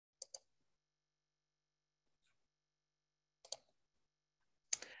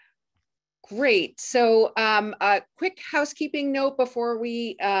Great. So a quick housekeeping note before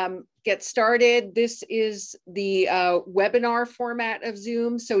we get started. This is the webinar format of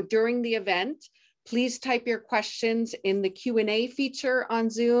Zoom. So during the event, please type your questions in the Q&A feature on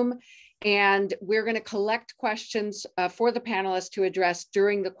Zoom. And we're going to collect questions for the panelists to address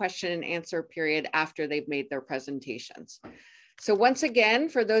during the question and answer period after they've made their presentations. So once again,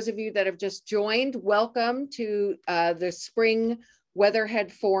 for those of you that have just joined, welcome to the Spring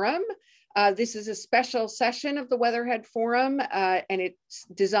Weatherhead Forum. This is a special session of the Weatherhead Forum, and it's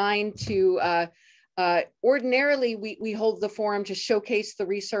designed to, ordinarily we hold the forum to showcase the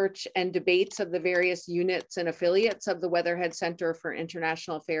research and debates of the various units and affiliates of the Weatherhead Center for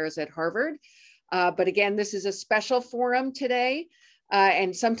International Affairs at Harvard. But again, this is a special forum today,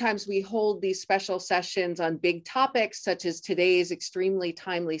 and sometimes we hold these special sessions on big topics, such as today's extremely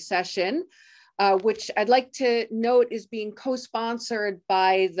timely session, which I'd like to note is being co-sponsored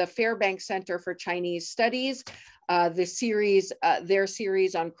by the Fairbanks Center for Chinese Studies, their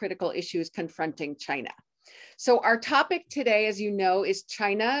series on critical issues confronting China. So our topic today, as you know, is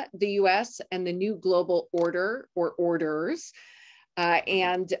China, the US, and the new global order or orders. I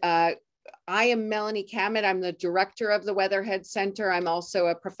am Melani Cammett. I'm the director of the Weatherhead Center. I'm also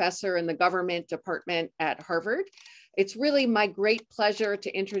a professor in the government department at Harvard. It's really my great pleasure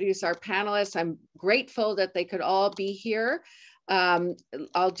to introduce our panelists. I'm grateful that they could all be here.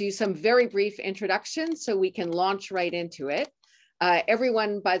 I'll do some very brief introductions so we can launch right into it.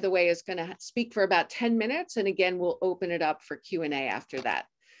 Everyone, by the way, is going to speak for about 10 minutes. And again, we'll open it up for Q&A after that.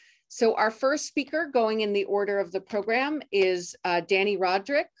 So our first speaker, going in the order of the program, is Dani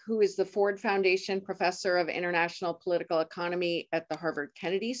Rodrik, who is the Ford Foundation Professor of International Political Economy at the Harvard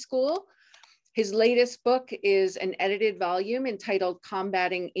Kennedy School. His latest book is an edited volume entitled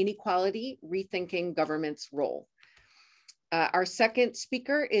Combating Inequality, Rethinking Government's Role. Our second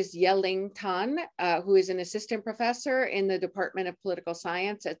speaker is Yeling, who is an assistant professor in the Department of Political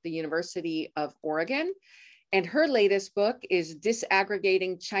Science at the University of Oregon. And her latest book is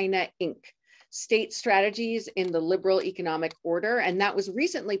Disaggregating China, Inc., State Strategies in the Liberal Economic Order. And that was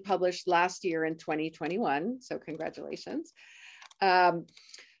recently published last year in 2021. So congratulations.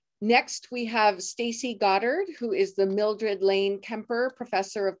 Next, we have Stacie Goddard, who is the Mildred Laine Kemper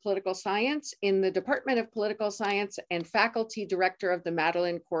Professor of Political Science in the Department of Political Science and Faculty Director of the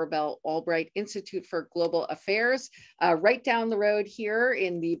Madeleine Korbel Albright Institute for Global Affairs, right down the road here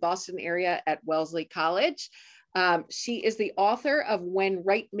in the Boston area at Wellesley College. She is the author of When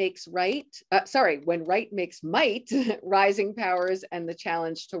Right Makes Might, Rising Powers and the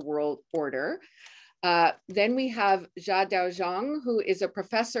Challenge to World Order. Then we have Daojiong, who is a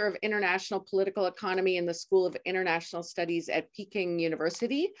professor of international political economy in the School of International Studies at Peking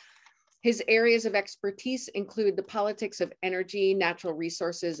University. His areas of expertise include the politics of energy, natural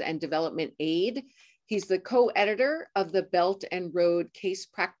resources, and development aid. He's the co-editor of the Belt and Road Case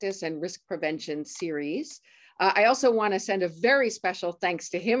Practice and Risk Prevention series. I also want to send a very special thanks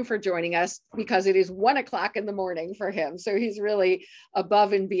to him for joining us because it is 1 o'clock in the morning for him. So he's really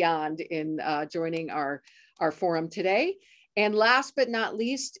above and beyond in joining our forum today. And last but not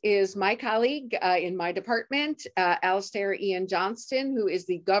least is my colleague in my department, Alastair Iain Johnston, who is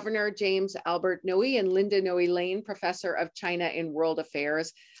the Governor James Albert Noe and Linda Noe Laine Professor of China in World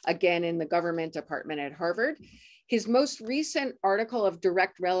Affairs, again in the Government Department at Harvard. His most recent article of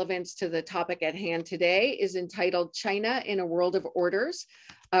direct relevance to the topic at hand today is entitled China in a World of Orders,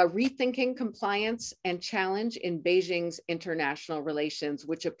 Rethinking Compliance and Challenge in Beijing's International Relations,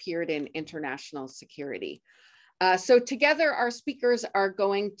 which appeared in International Security. So together, our speakers are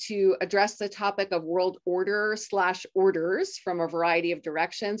going to address the topic of world order/orders from a variety of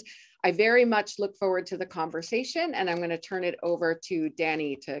directions. I very much look forward to the conversation, and I'm going to turn it over to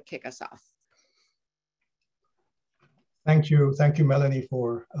Dani to kick us off. Thank you, Melani,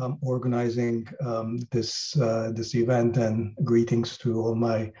 for organizing this event, and greetings to all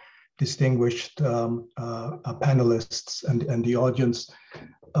my distinguished panelists and the audience.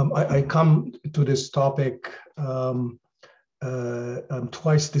 I come to this topic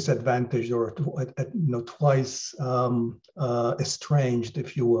twice disadvantaged, or twice estranged,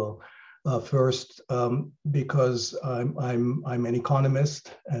 if you will. First, because I'm an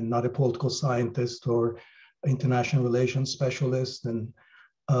economist and not a political scientist or international relations specialist, and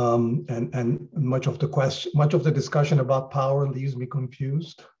much of the discussion about power leaves me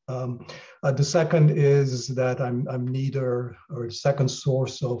confused. The second is that I'm neither, or second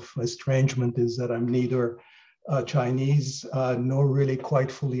source of estrangement is that I'm neither Chinese nor really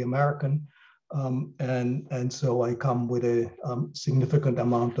quite fully American, and so I come with a significant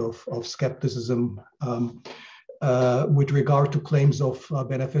amount of skepticism with regard to claims of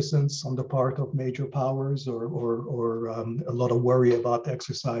beneficence on the part of major powers, or a lot of worry about the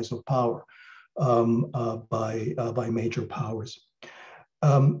exercise of power by major powers.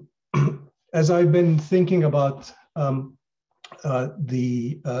 As I've been thinking about the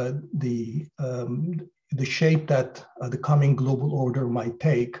shape that the coming global order might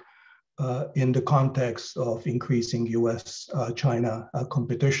take in the context of increasing US-China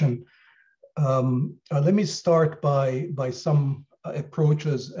competition, let me start by some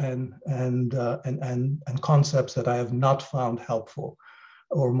approaches and concepts that I have not found helpful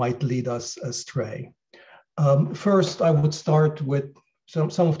or might lead us astray. First, I would start with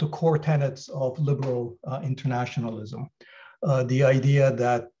some of the core tenets of liberal internationalism. The idea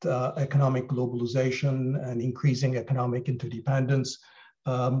that economic globalization and increasing economic interdependence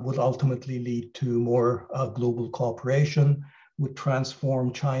would ultimately lead to more global cooperation, would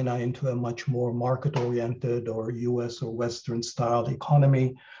transform China into a much more market-oriented or US or Western style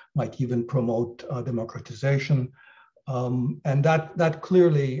economy, might even promote democratization. And that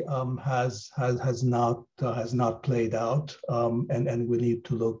clearly has not played out, and we need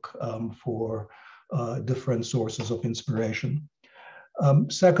to look for different sources of inspiration.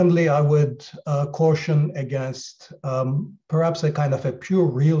 Secondly, I would caution against perhaps a kind of a pure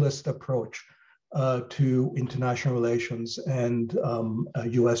realist approach to international relations and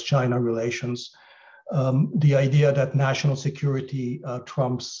US-China relations. The idea that national security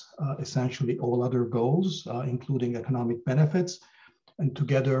trumps essentially all other goals, including economic benefits, and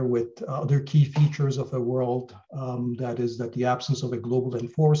together with other key features of a world, that is that the absence of a global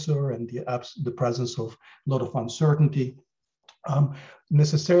enforcer and the presence of a lot of uncertainty,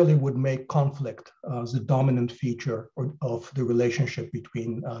 necessarily would make conflict the dominant feature of the relationship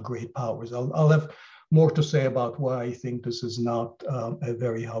between great powers. I'll have more to say about why I think this is not a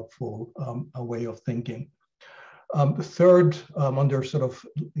very helpful way of thinking. Third, under sort of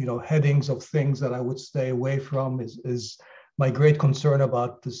headings of things that I would stay away from is my great concern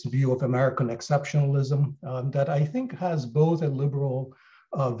about this view of American exceptionalism that I think has both a liberal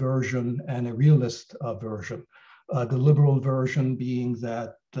version and a realist version. The liberal version being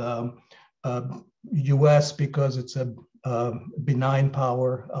that US, because it's a benign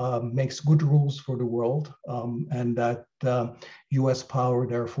power, makes good rules for the world, and that US power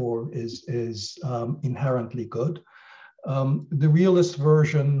therefore is inherently good. The realist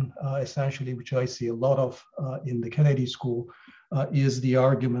version, essentially, which I see a lot of in the Kennedy School, is the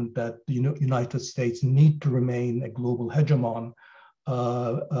argument that the United States need to remain a global hegemon,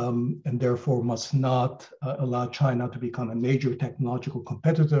 and therefore must not allow China to become a major technological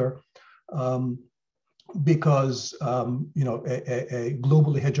competitor, because a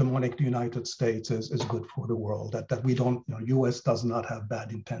globally hegemonic United States is good for the world. That we don't, US does not have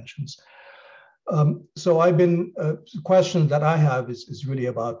bad intentions. So I've been, the question that I have is really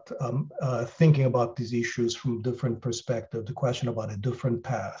about thinking about these issues from different perspectives, the question about a different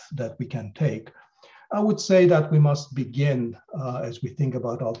path that we can take. I would say that we must begin, as we think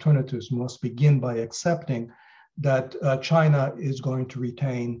about alternatives, we must begin by accepting that China is going to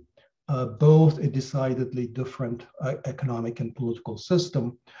retain both a decidedly different economic and political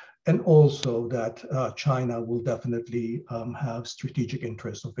system, and also that China will definitely have strategic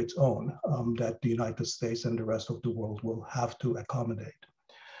interests of its own that the United States and the rest of the world will have to accommodate.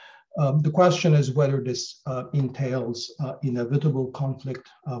 The question is whether this entails inevitable conflict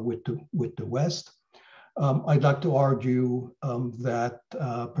with the West. I'd like to argue that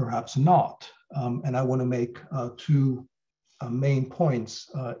perhaps not, and I want to make two main points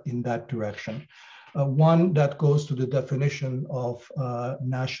in that direction. One that goes to the definition of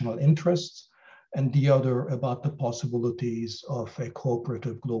national interests, and the other about the possibilities of a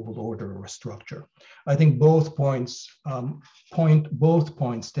cooperative global order or structure. I think both points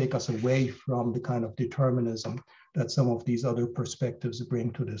take us away from the kind of determinism that some of these other perspectives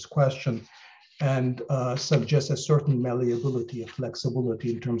bring to this question, and suggest a certain malleability, a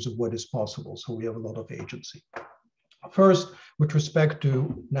flexibility in terms of what is possible. So we have a lot of agency. First, with respect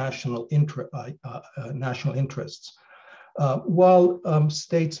to national interests, while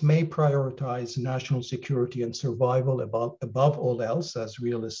states may prioritize national security and survival above all else, as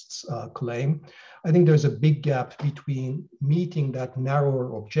realists claim, I think there's a big gap between meeting that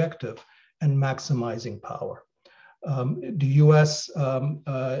narrower objective and maximizing power. The US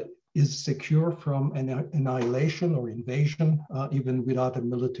is secure from annihilation or invasion, even without a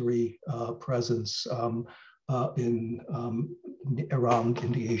military presence around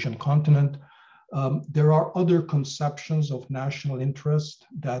in the Asian continent. There are other conceptions of national interest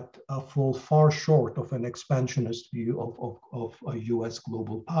that fall far short of an expansionist view of a US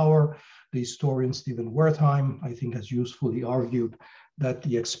global power. The historian Stephen Wertheim, I think, has usefully argued that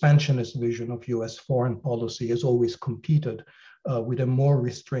the expansionist vision of US foreign policy has always competed with a more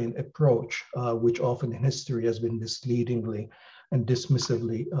restrained approach, which often in history has been misleadingly and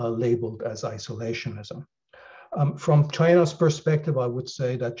dismissively labeled as isolationism. From China's perspective, I would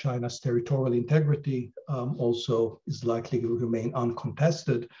say that China's territorial integrity also is likely to remain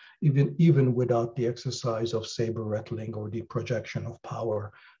uncontested, even without the exercise of saber rattling or the projection of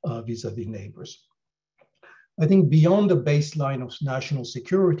power vis-a-vis neighbors. I think beyond the baseline of national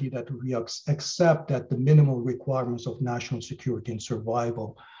security, that we accept that the minimal requirements of national security and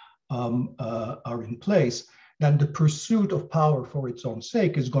survival are in place, then the pursuit of power for its own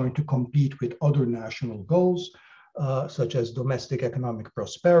sake is going to compete with other national goals, such as domestic economic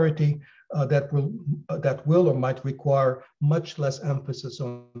prosperity, that will or might require much less emphasis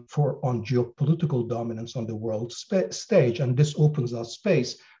on geopolitical dominance on the world stage. And this opens up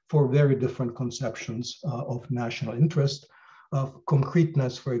space for very different conceptions of national interest.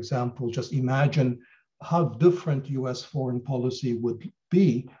 Concreteness, for example, just imagine how different US foreign policy would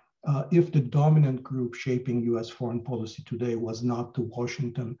be if the dominant group shaping US foreign policy today was not the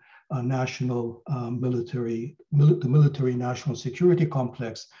Washington national military national security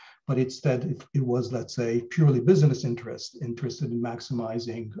complex, but instead it was, let's say, purely business interested in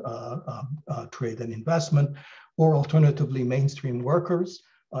maximizing trade and investment, or alternatively mainstream workers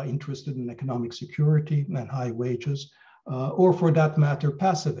interested in economic security and high wages, or for that matter,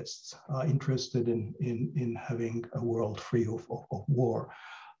 pacifists interested in having a world free of war.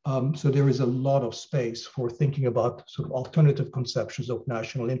 So there is a lot of space for thinking about sort of alternative conceptions of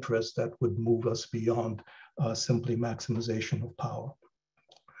national interest that would move us beyond simply maximization of power.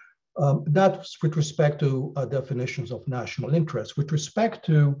 That's with respect to definitions of national interest. With respect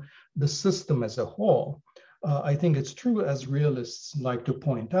to the system as a whole, I think it's true, as realists like to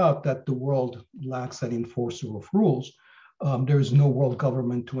point out, that the world lacks an enforcer of rules. There is no world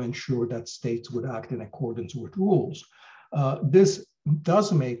government to ensure that states would act in accordance with rules. This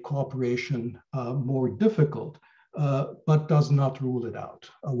does make cooperation more difficult, but does not rule it out.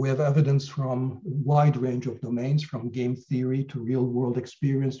 We have evidence from a wide range of domains, from game theory to real world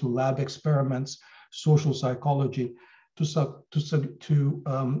experience to lab experiments, social psychology, to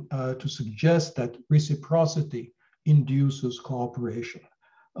suggest that reciprocity induces cooperation.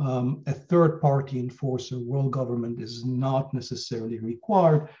 A third-party enforcer, world government, is not necessarily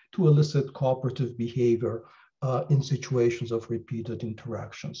required to elicit cooperative behavior in situations of repeated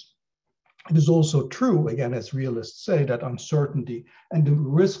interactions. It is also true, again, as realists say, that uncertainty and the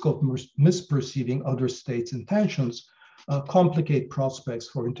risk of misperceiving other states' intentions complicate prospects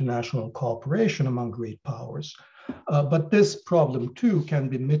for international cooperation among great powers. But this problem, too, can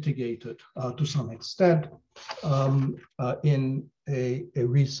be mitigated to some extent. In a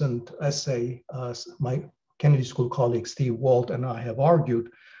recent essay, my Kennedy School colleague Steve Walt and I have argued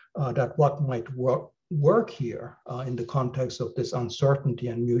that what might work here in the context of this uncertainty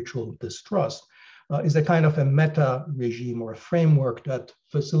and mutual distrust is a kind of a meta regime or a framework that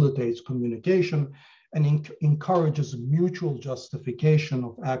facilitates communication and encourages mutual justification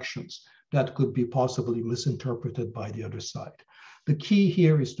of actions that could be possibly misinterpreted by the other side. The key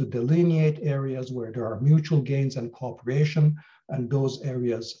here is to delineate areas where there are mutual gains and cooperation, and those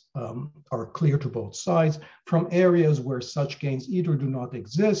areas are clear to both sides, from areas where such gains either do not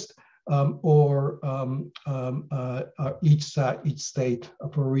exist or each state,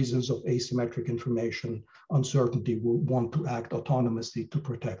 for reasons of asymmetric information uncertainty, will want to act autonomously to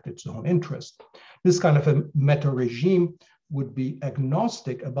protect its own interest. This kind of a meta regime would be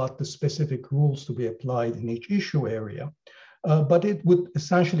agnostic about the specific rules to be applied in each issue area, but it would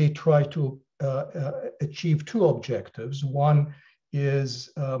essentially try to achieve two objectives. One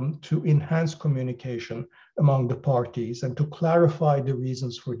is to enhance communication among the parties and to clarify the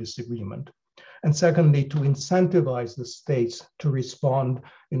reasons for disagreement. And secondly, to incentivize the states to respond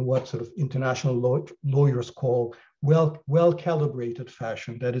in what sort of international lawyers call well-calibrated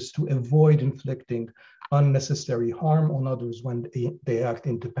fashion, that is, to avoid inflicting unnecessary harm on others when they act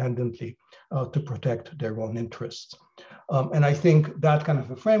independently to protect their own interests. And I think that kind of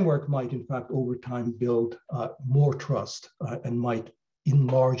a framework might, in fact, over time build more trust and might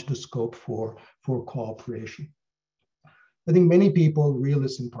enlarge the scope for cooperation. I think many people,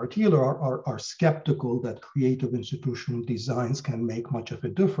 realists in particular, are skeptical that creative institutional designs can make much of a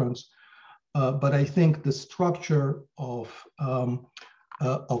difference. But I think the structure of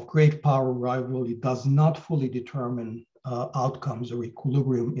great power rivalry does not fully determine outcomes or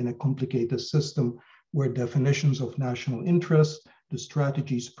equilibrium in a complicated system where definitions of national interest, the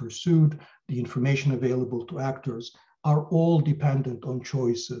strategies pursued, the information available to actors are all dependent on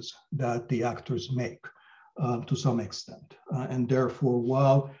choices that the actors make to some extent. And therefore,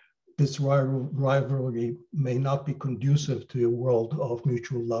 while this rivalry may not be conducive to a world of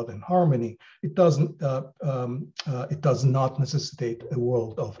mutual love and harmony, it does not necessitate a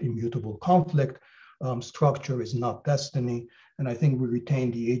world of immutable conflict. Structure is not destiny, and I think we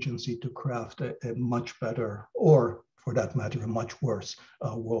retain the agency to craft a much better, or for that matter, a much worse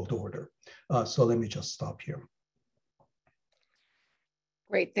world order. So let me just stop here.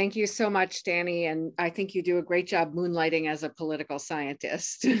 Great, thank you so much, Dani. And I think you do a great job moonlighting as a political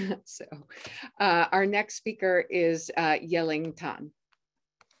scientist. So our next speaker is Yeling Tan.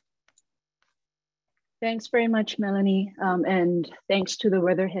 Thanks very much, Melanie. And thanks to the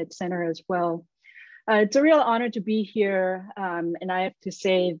Weatherhead Center as well. It's a real honor to be here. And I have to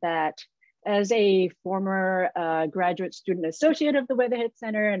say that as a former graduate student associate of the Weatherhead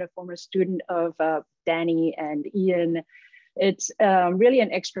Center and a former student of Dani and Iain, it's really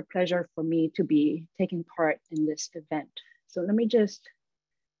an extra pleasure for me to be taking part in this event. So let me just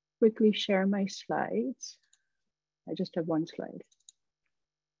quickly share my slides. I just have one slide.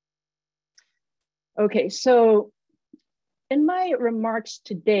 Okay, so in my remarks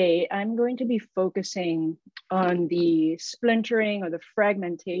today, I'm going to be focusing on the splintering or the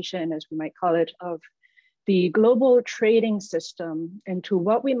fragmentation, as we might call it, of the global trading system into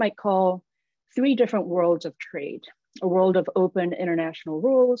what we might call 3 different worlds of trade: a world of open international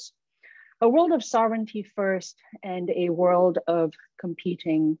rules, a world of sovereignty first, and a world of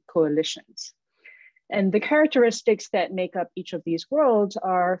competing coalitions. And the characteristics that make up each of these worlds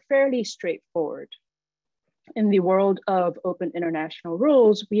are fairly straightforward. In the world of open international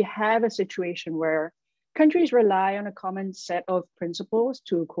rules, we have a situation where countries rely on a common set of principles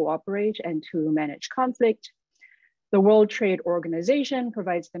to cooperate and to manage conflict. The World Trade Organization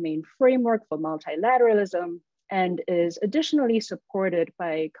provides the main framework for multilateralism and is additionally supported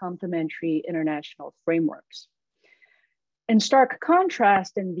by complementary international frameworks. In stark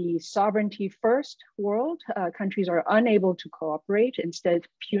contrast, in the sovereignty first world, countries are unable to cooperate. Instead,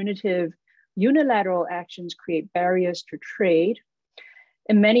 punitive unilateral actions create barriers to trade.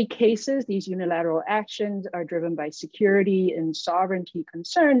 In many cases, these unilateral actions are driven by security and sovereignty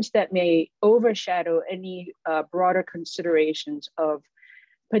concerns that may overshadow any broader considerations of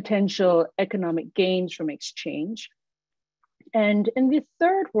potential economic gains from exchange. And in the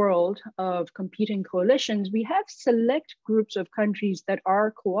third world of competing coalitions, we have select groups of countries that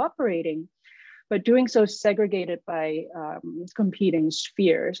are cooperating, but doing so segregated by competing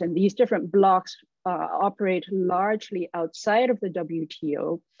spheres. And these different blocks operate largely outside of the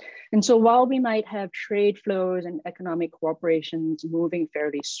WTO. And so while we might have trade flows and economic cooperations moving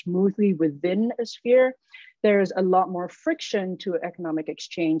fairly smoothly within a sphere, there's a lot more friction to economic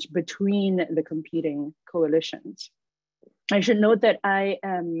exchange between the competing coalitions. I should note that I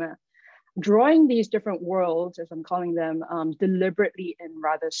am drawing these different worlds, as I'm calling them, deliberately in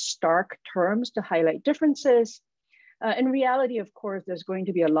rather stark terms to highlight differences. In reality, of course, there's going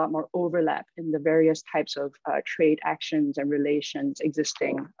to be a lot more overlap in the various types of trade actions and relations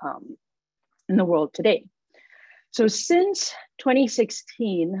existing in the world today. So since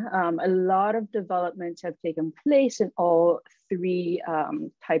 2016, a lot of developments have taken place in all 3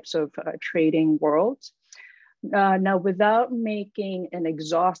 types of trading worlds. Now, without making an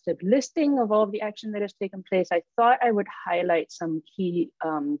exhaustive listing of all of the action that has taken place, I thought I would highlight some key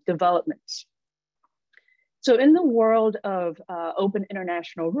developments. So in the world of open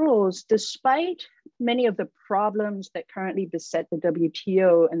international rules, despite many of the problems that currently beset the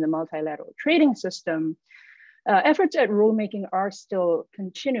WTO and the multilateral trading system, efforts at rulemaking are still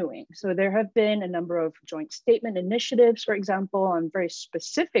continuing. So there have been a number of joint statement initiatives, for example, on very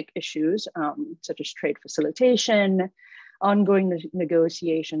specific issues, such as trade facilitation, ongoing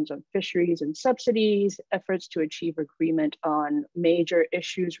negotiations on fisheries and subsidies, efforts to achieve agreement on major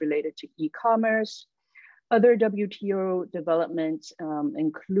issues related to e-commerce. Other WTO developments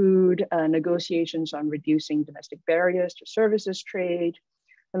include negotiations on reducing domestic barriers to services trade,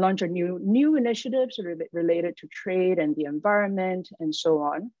 the launch of new initiatives related to trade and the environment, and so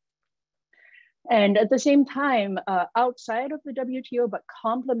on. And at the same time, outside of the WTO, but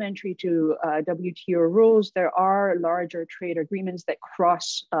complementary to WTO rules, there are larger trade agreements that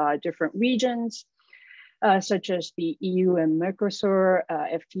cross different regions, such as the EU and Mercosur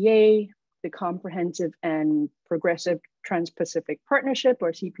FTA, the Comprehensive and Progressive Trans-Pacific Partnership,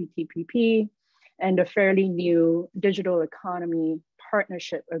 or CPTPP, and a fairly new digital economy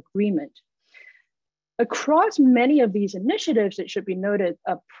partnership agreement. Across many of these initiatives, it should be noted,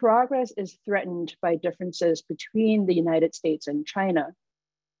 progress is threatened by differences between the United States and China.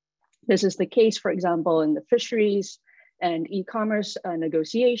 This is the case, for example, in the fisheries and e-commerce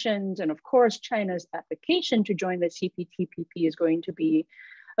negotiations. And of course, China's application to join the CPTPP is going to be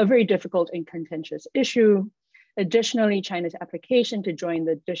a very difficult and contentious issue. Additionally, China's application to join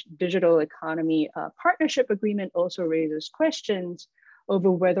the Digital Economy Partnership Agreement also raises questions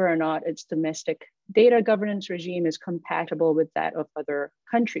over whether or not its domestic data governance regime is compatible with that of other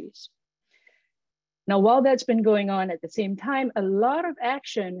countries. Now, while that's been going on at the same time, a lot of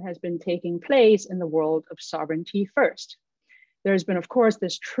action has been taking place in the world of sovereignty first. There's been, of course,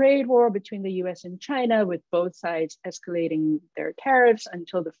 this trade war between the US and China, with both sides escalating their tariffs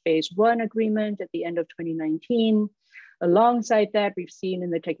until the Phase 1 agreement at the end of 2019. Alongside that, we've seen in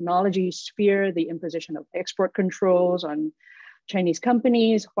the technology sphere the imposition of export controls on Chinese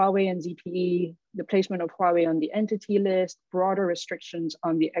companies, Huawei and ZTE, the placement of Huawei on the entity list, broader restrictions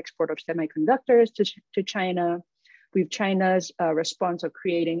on the export of semiconductors to China. We've China's response of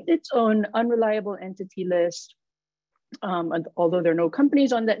creating its own unreliable entity list. And although there are no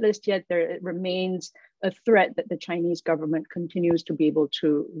companies on that list yet, there remains a threat that the Chinese government continues to be able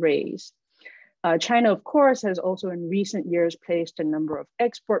to raise. China, of course, has also in recent years placed a number of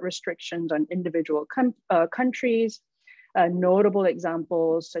export restrictions on individual countries. Notable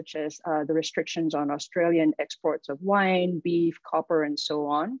examples such as the restrictions on Australian exports of wine, beef, copper, and so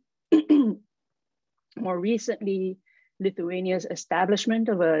on. More recently, Lithuania's establishment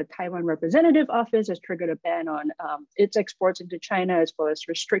of a Taiwan representative office has triggered a ban on its exports into China, as well as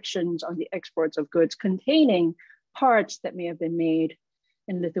restrictions on the exports of goods containing parts that may have been made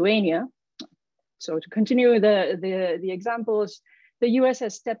in Lithuania. So to continue the examples, the US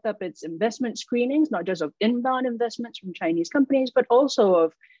has stepped up its investment screenings, not just of inbound investments from Chinese companies, but also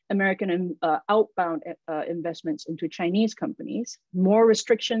of American outbound investments into Chinese companies. More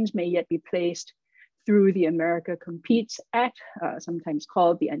restrictions may yet be placed through the America Competes Act, sometimes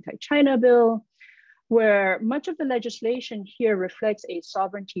called the Anti-China Bill, where much of the legislation here reflects a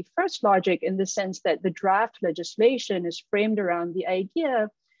sovereignty first logic, in the sense that the draft legislation is framed around the idea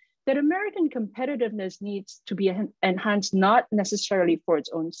that American competitiveness needs to be enhanced, not necessarily for its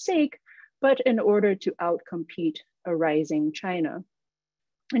own sake, but in order to outcompete a rising China.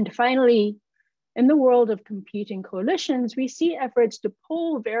 And finally, in the world of competing coalitions, we see efforts to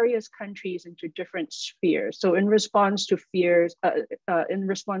pull various countries into different spheres. So in response to fears of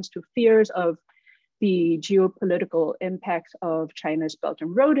the geopolitical impacts of China's Belt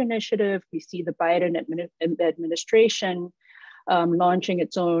and Road Initiative, we see the Biden administration launching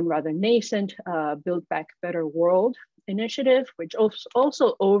its own rather nascent Build Back Better World initiative, which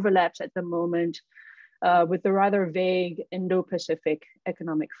also overlaps at the moment with the rather vague Indo-Pacific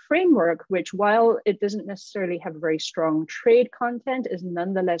economic framework, which, while it doesn't necessarily have very strong trade content, is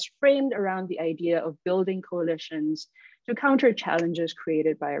nonetheless framed around the idea of building coalitions to counter challenges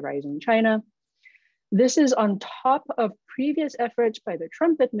created by a rising China. This is on top of previous efforts by the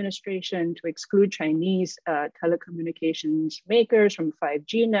Trump administration to exclude Chinese telecommunications makers from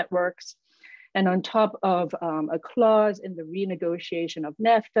 5G networks, and on top of a clause in the renegotiation of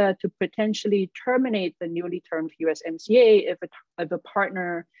NAFTA to potentially terminate the newly termed USMCA if a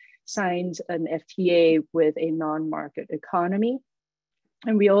partner signs an FTA with a non-market economy.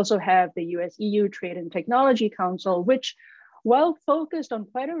 And we also have the US-EU Trade and Technology Council, which, while focused on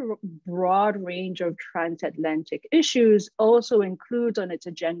quite a broad range of transatlantic issues, also includes on its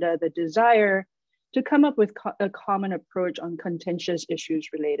agenda the desire to come up with a common approach on contentious issues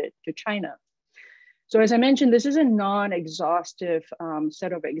related to China. So as I mentioned, this is a non-exhaustive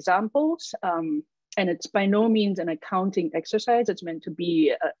set of examples, and it's by no means an accounting exercise. It's meant to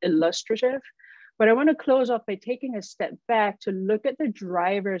be illustrative. But I want to close off by taking a step back to look at the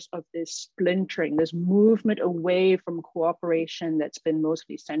drivers of this splintering, this movement away from cooperation that's been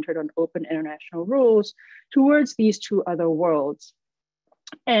mostly centered on open international rules towards these two other worlds.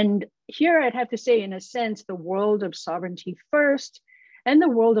 And here I'd have to say, in a sense, the world of sovereignty first and the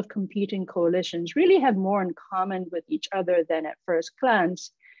world of competing coalitions really have more in common with each other than at first glance,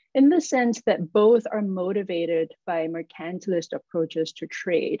 in the sense that both are motivated by mercantilist approaches to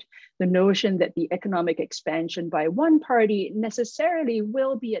trade. The notion that the economic expansion by one party necessarily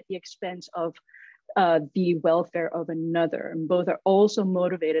will be at the expense of the welfare of another. And both are also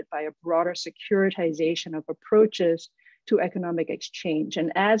motivated by a broader securitization of approaches to economic exchange.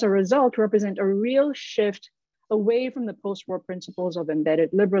 And as a result, represent a real shift away from the post-war principles of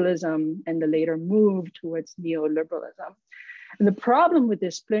embedded liberalism and the later move towards neoliberalism. And the problem with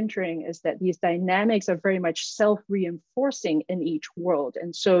this splintering is that these dynamics are very much self-reinforcing in each world.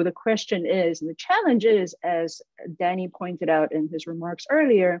 And so the question is, and the challenge is, as Dani pointed out in his remarks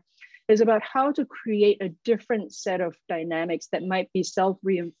earlier, is about how to create a different set of dynamics that might be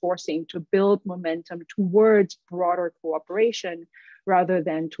self-reinforcing to build momentum towards broader cooperation rather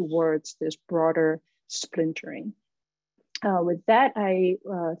than towards this broader splintering. With that, I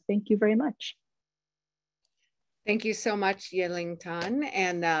thank you very much. Thank you so much, Yeling Tan.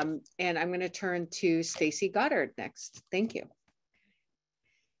 And I'm going to turn to Stacie Goddard next. Thank you.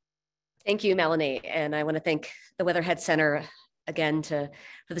 Thank you, Melani. And I want to thank the Weatherhead Center again for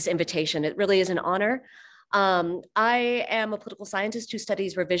this invitation. It really is an honor. I am a political scientist who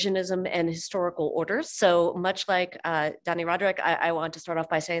studies revisionism and historical orders. So much like Dani Rodrik, I want to start off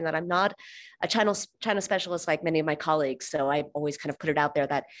by saying that I'm not a China specialist like many of my colleagues. So I always kind of put it out there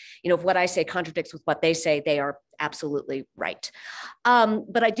that, you know, if what I say contradicts with what they say, they are absolutely right.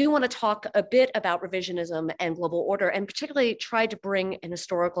 But I do want to talk a bit about revisionism and global order, and particularly try to bring an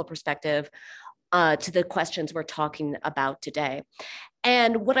historical perspective to the questions we're talking about today.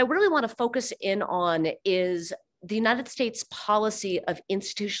 And what I really want to focus in on is the United States policy of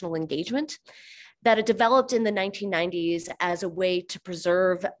institutional engagement that it developed in the 1990s as a way to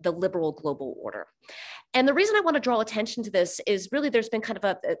preserve the liberal global order. And the reason I want to draw attention to this is really there's been kind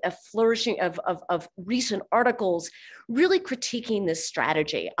of a flourishing of recent articles really critiquing this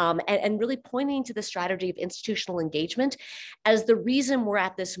strategy and really pointing to the strategy of institutional engagement as the reason we're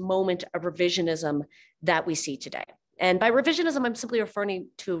at this moment of revisionism that we see today. And by revisionism, I'm simply referring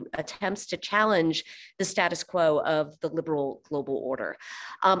to attempts to challenge the status quo of the liberal global order.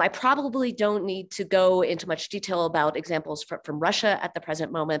 I probably don't need to go into much detail about examples from Russia at the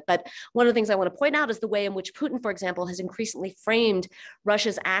present moment, but one of the things I want to point out is the way in which Putin, for example, has increasingly framed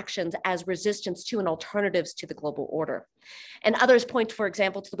Russia's actions as resistance to and alternatives to the global order. And others point, for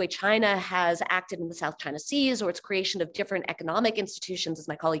example, to the way China has acted in the South China Seas or its creation of different economic institutions, as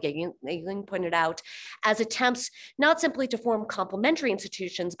my colleague Iain pointed out, as attempts not simply to form complementary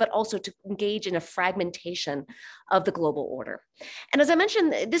institutions, but also to engage in a fragmentation of the global order. And as I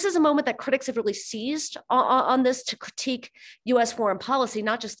mentioned, this is a moment that critics have really seized on this to critique US foreign policy,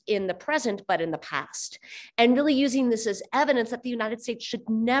 not just in the present, but in the past. And really using this as evidence that the United States should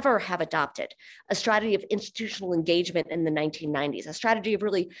never have adopted a strategy of institutional engagement in the 1990s, a strategy of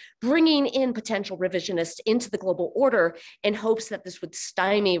really bringing in potential revisionists into the global order in hopes that this would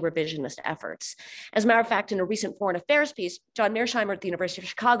stymie revisionist efforts. As a matter of fact, in a recent foreign affairs piece, John Mearsheimer at the University of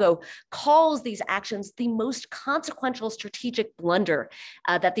Chicago calls these actions the most consequential strategic blunder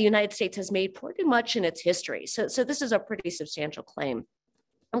that the United States has made pretty much in its history. So this is a pretty substantial claim.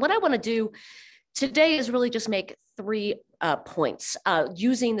 And what I want to do today is really just make three points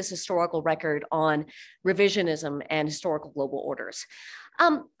using this historical record on revisionism and historical global orders.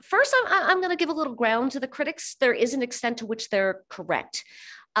 First, I'm going to give a little ground to the critics. There is an extent to which they're correct.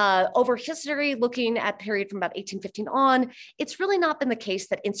 Over history, looking at the period from about 1815 on, it's really not been the case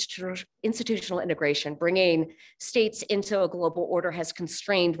that institutional integration, bringing states into a global order, has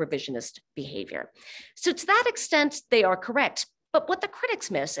constrained revisionist behavior. So to that extent, they are correct. But what the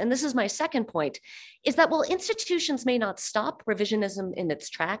critics miss, and this is my second point, is that while institutions may not stop revisionism in its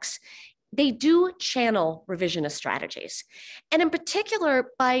tracks, they do channel revisionist strategies. And in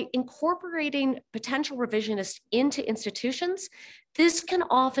particular, by incorporating potential revisionists into institutions, this can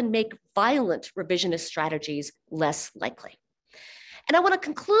often make violent revisionist strategies less likely. And I want to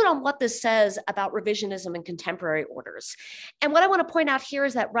conclude on what this says about revisionism and contemporary orders. And what I want to point out here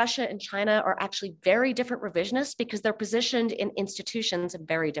is that Russia and China are actually very different revisionists because they're positioned in institutions in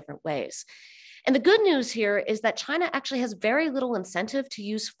very different ways. And the good news here is that China actually has very little incentive to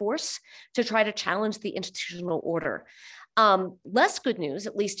use force to try to challenge the institutional order. Less good news,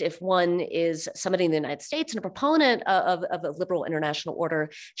 at least if one is somebody in the United States and a proponent of a liberal international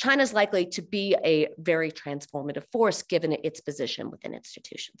order, China is likely to be a very transformative force given its position within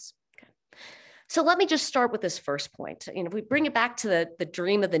institutions. Okay. So let me just start with this first point. You know, if we bring it back to the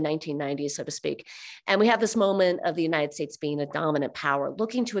dream of the 1990s, so to speak, and we have this moment of the United States being a dominant power,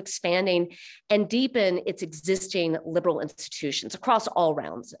 looking to expanding and deepen its existing liberal institutions across all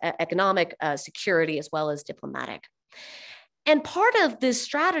realms, economic, security, as well as diplomatic. And part of this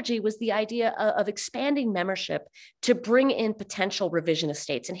strategy was the idea of expanding membership to bring in potential revisionist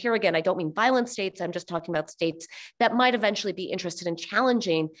states. And here again, I don't mean violent states. I'm just talking about states that might eventually be interested in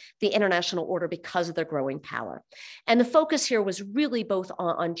challenging the international order because of their growing power. And the focus here was really both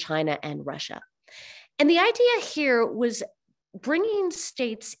on China and Russia. And the idea here was bringing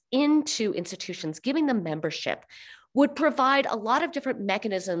states into institutions, giving them membership, would provide a lot of different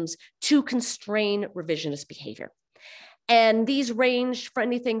mechanisms to constrain revisionist behavior. And these ranged for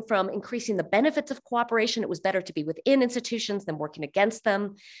anything from increasing the benefits of cooperation, it was better to be within institutions than working against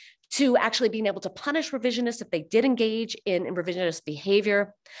them, to actually being able to punish revisionists if they did engage in revisionist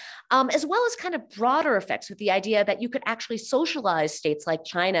behavior, as well as kind of broader effects with the idea that you could actually socialize states like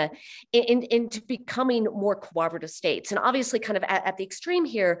China into becoming more cooperative states. And obviously kind of at the extreme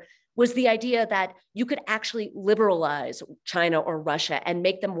here was the idea that you could actually liberalize China or Russia and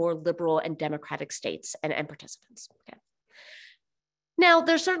make them more liberal and democratic states and participants. Okay. Now,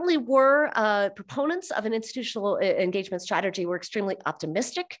 there certainly were proponents of an institutional engagement strategy were extremely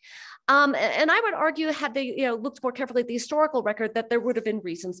optimistic. And I would argue, had they looked more carefully at the historical record, that there would have been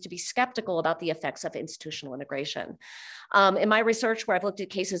reasons to be skeptical about the effects of institutional integration. In my research, where I've looked at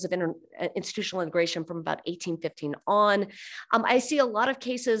cases of institutional integration from about 1815 on, I see a lot of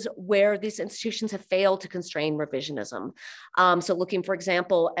cases where these institutions have failed to constrain revisionism. So looking, for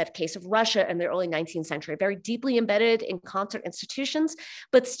example, at the case of Russia in the early 19th century, very deeply embedded in concert institutions,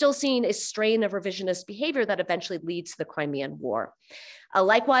 but still seeing a strain of revisionist behavior that eventually leads to the Crimean War.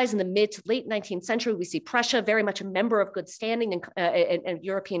 Likewise, in the mid to late 19th century, we see Prussia, very much a member of good standing in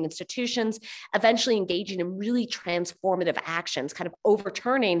European institutions, eventually engaging in really transformative actions, kind of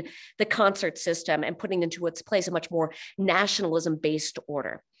overturning the concert system and putting into its place a much more nationalism-based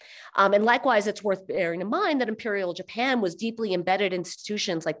order. And likewise, it's worth bearing in mind that Imperial Japan was deeply embedded in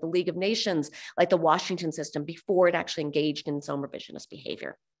institutions like the League of Nations, like the Washington system, before it actually engaged in its own revisionist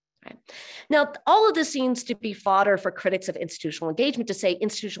behavior. Right. Now, all of this seems to be fodder for critics of institutional engagement to say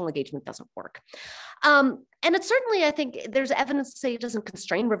institutional engagement doesn't work. And it's certainly, I think, there's evidence to say it doesn't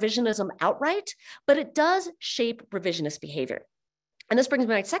constrain revisionism outright, but it does shape revisionist behavior. And this brings me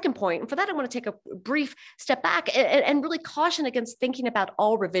to my second point. And for that, I want to take a brief step back and really caution against thinking about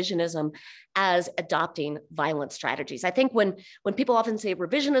all revisionism as adopting violent strategies. I think when people often say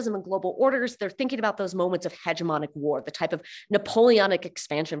revisionism and global orders, they're thinking about those moments of hegemonic war, the type of Napoleonic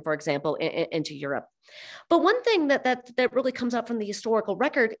expansion, for example, into Europe. But one thing that really comes up from the historical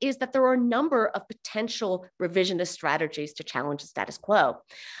record is that there are a number of potential revisionist strategies to challenge the status quo.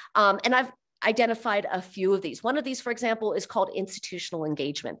 And I've identified a few of these. One of these, for example, is called institutional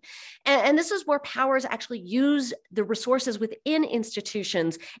engagement. And this is where powers actually use the resources within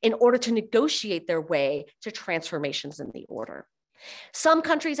institutions in order to negotiate their way to transformations in the order. Some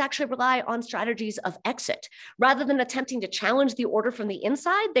countries actually rely on strategies of exit. Rather than attempting to challenge the order from the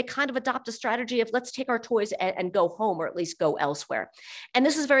inside, they kind of adopt a strategy of let's take our toys and go home, or at least go elsewhere. And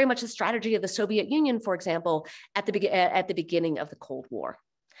this is very much the strategy of the Soviet Union, for example, at the beginning of the Cold War.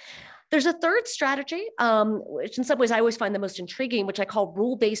 There's a third strategy, which in some ways I always find the most intriguing, which I call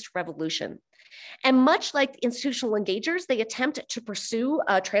rule-based revolution. And much like institutional engagers, they attempt to pursue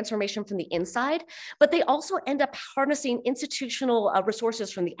transformation from the inside, but they also end up harnessing institutional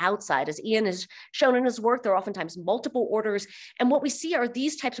resources from the outside. As Iain has shown in his work, there are oftentimes multiple orders. And what we see are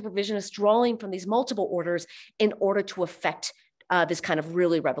these types of revisionists drawing from these multiple orders in order to affect this kind of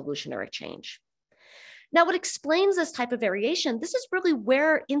really revolutionary change. Now, what explains this type of variation, this is really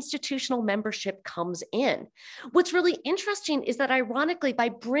where institutional membership comes in. What's really interesting is that ironically, by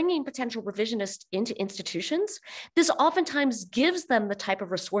bringing potential revisionists into institutions, this oftentimes gives them the type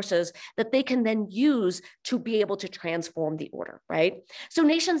of resources that they can then use to be able to transform the order, right? So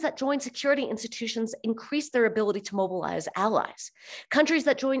nations that join security institutions increase their ability to mobilize allies. Countries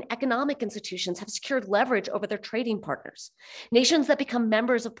that join economic institutions have secured leverage over their trading partners. Nations that become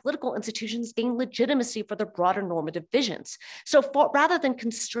members of political institutions gain legitimacy for their broader normative visions. So rather than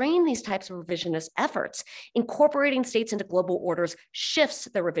constrain these types of revisionist efforts, incorporating states into global orders shifts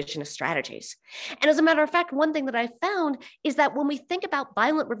their revisionist strategies. And as a matter of fact, one thing that I found is that when we think about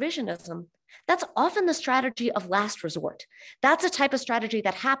violent revisionism, that's often the strategy of last resort. That's a type of strategy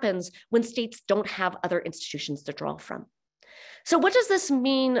that happens when states don't have other institutions to draw from. So what does this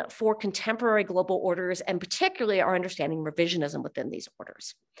mean for contemporary global orders, and particularly our understanding revisionism within these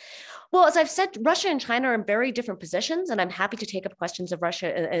orders? Well, as I've said, Russia and China are in very different positions, and I'm happy to take up questions of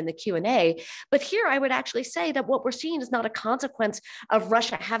Russia in the Q&A. But here I would actually say that what we're seeing is not a consequence of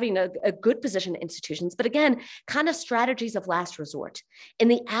Russia having a good position in institutions, but again, kind of strategies of last resort. In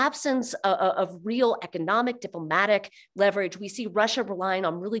the absence of real economic, diplomatic leverage, we see Russia relying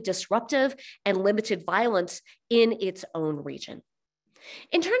on really disruptive and limited violence in its own region.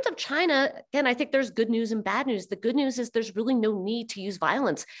 In terms of China, again, I think there's good news and bad news. The good news is there's really no need to use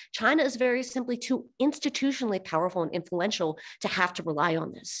violence. China is very simply too institutionally powerful and influential to have to rely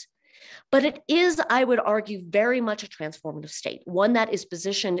on this. But it is, I would argue, very much a transformative state, one that is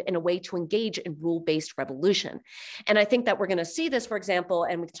positioned in a way to engage in rule-based revolution. And I think that we're going to see this, for example,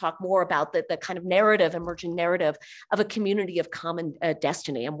 and we can talk more about the kind of narrative, emerging narrative of a community of common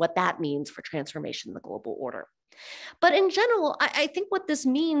destiny and what that means for transformation in the global order. But in general, I think what this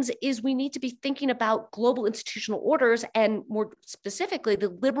means is we need to be thinking about global institutional orders, and more specifically, the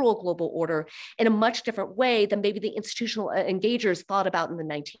liberal global order, in a much different way than maybe the institutional engagers thought about in the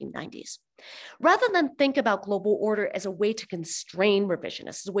 1990s. Rather than think about global order as a way to constrain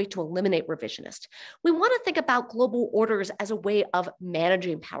revisionists, as a way to eliminate revisionists, we want to think about global orders as a way of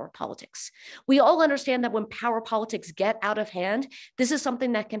managing power politics. We all understand that when power politics get out of hand, this is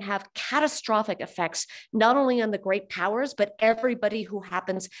something that can have catastrophic effects, not only on the great powers, but everybody who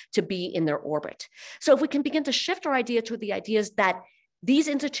happens to be in their orbit. So if we can begin to shift our idea to the ideas that these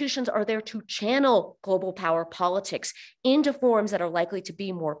institutions are there to channel global power politics into forms that are likely to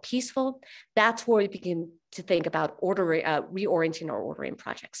be more peaceful, that's where we begin to think about reorienting our ordering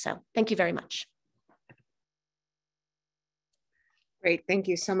projects. So thank you very much. Great, thank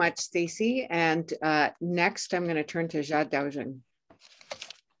you so much, Stacie. And next, I'm going to turn to Daojiong.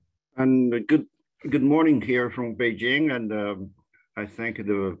 And good morning here from Beijing, and I thank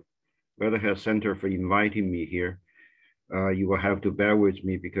the Weatherhead Center for inviting me here. You will have to bear with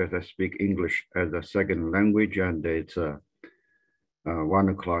me because I speak English as a second language, and it's 1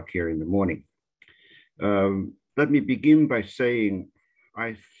 o'clock here in the morning. Let me begin by saying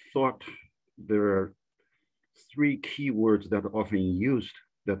I thought there are 3 key words that are often used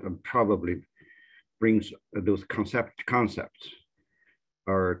that probably brings those concepts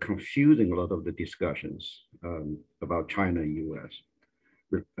are confusing a lot of the discussions about China and US.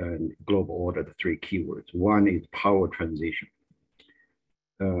 And global order, the 3 keywords. One is power transition.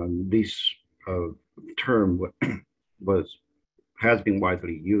 This term has been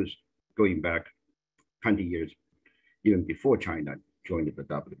widely used going back 20 years, even before China joined the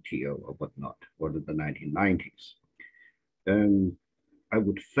WTO or whatnot, or the 1990s. And I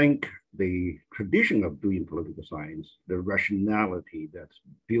would think the tradition of doing political science, the rationality that's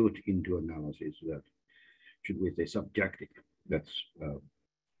built into analysis that, should we say, subjective, that's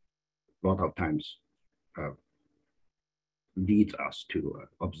a lot of times leads us to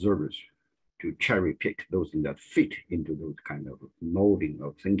observers to cherry pick those things that fit into those kind of molding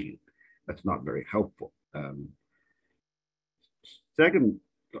of thinking. That's not very helpful. Second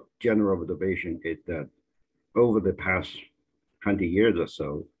general observation is that over the past 20 years or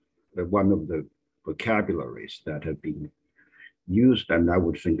so, one of the vocabularies that have been used and I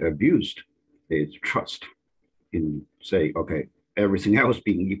would think abused is trust. In say, okay, everything else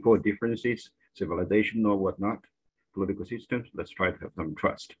being equal, differences, civilization or whatnot, political systems, let's try to have some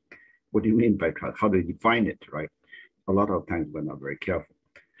trust. What do you mean by trust? How do you define it, right? A lot of times we're not very careful.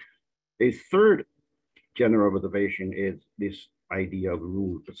 A third general observation is this idea of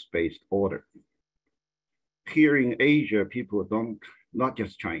rules-based order. Here in Asia, people don't, not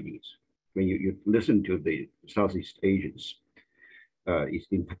just Chinese, when you listen to the Southeast Asians,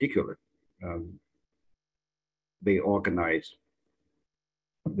 in particular, they organize,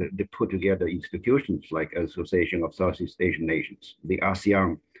 they put together institutions like Association of Southeast Asian Nations. The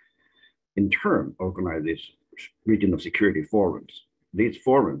ASEAN, in turn, organizes regional security forums. These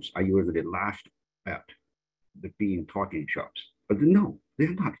forums are usually laughed at being talking shops, but no,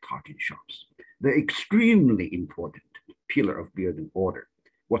 they're not talking shops. They're extremely important pillar of building order.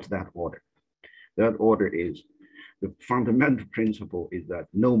 What's that order? That order is, the fundamental principle is that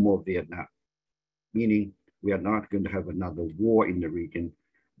no more Vietnam, meaning we are not going to have another war in the region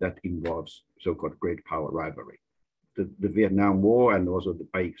that involves so-called great power rivalry. The Vietnam War, and also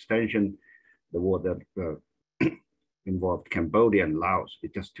by extension, the war that involved Cambodia and Laos,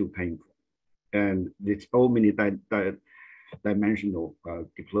 is just too painful. And it's so many dimensional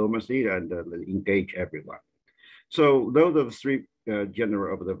diplomacy and engage everyone. So those are the 3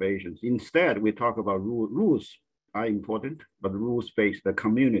 general observations. Instead, we talk about rules are important, but rules-based the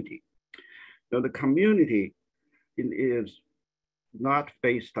community. Now the community is not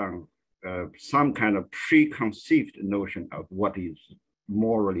based on some kind of preconceived notion of what is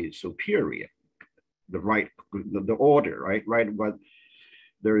morally superior, the right, the order, right? But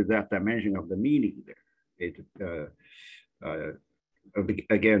there is that dimension of the meaning there.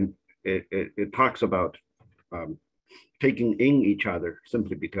 Again, it talks about taking in each other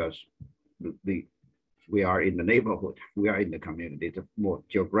simply because we are in the neighborhood, we are in the community. It's a more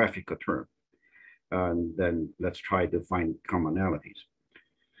geographical term. And then let's try to find commonalities.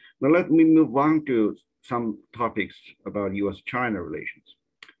 Now let me move on to some topics about US-China relations.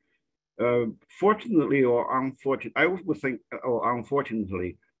 Fortunately or unfortunately, I would think, or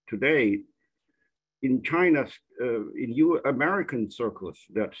unfortunately, today in China, in American circles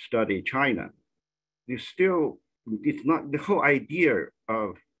that study China, it's not, the whole idea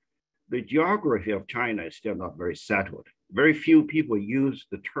of the geography of China is still not very settled. Very few people use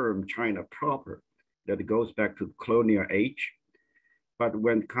the term China proper that goes back to colonial age. But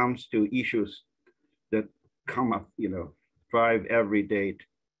when it comes to issues that come up, drive everyday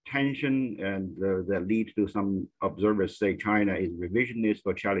tension and that lead to some observers say China is revisionist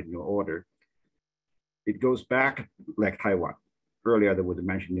or challenging order, it goes back like Taiwan. Earlier there was a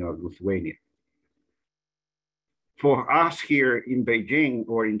mentioning of Lithuania. For us here in Beijing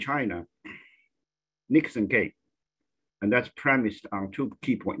or in China, Nixon came, and that's premised on two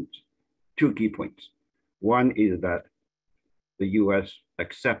key points. One is that the US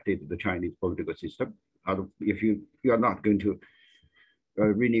accepted the Chinese political system. If you are not going to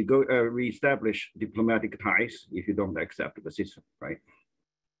reestablish diplomatic ties if you don't accept the system, right?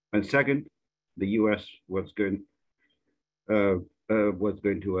 And second, the US was going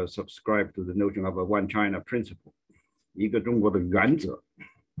to subscribe to the notion of a one China principle, 一个中国的原则.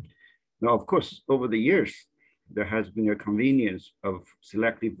 Now, of course, over the years, there has been a convenience of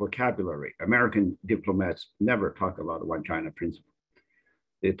selective vocabulary. American diplomats never talk about the one China principle.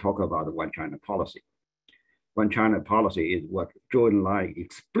 They talk about the one China policy. One China policy is what Zhou Enlai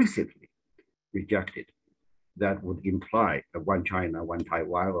explicitly rejected. That would imply a one China, one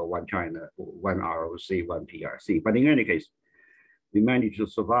Taiwan, or one China, one ROC, one PRC. But in any case, we managed to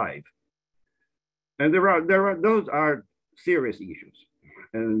survive. And those are serious issues.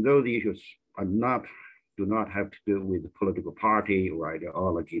 And those issues do not have to do with the political party or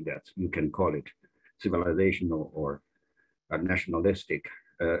ideology that you can call it civilizational or nationalistic,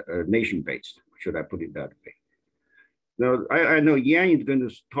 nation-based, should I put it that way. Now, I know Iain is going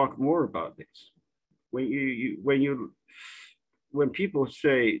to talk more about this. When people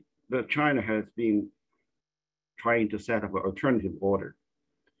say that China has been trying to set up an alternative order,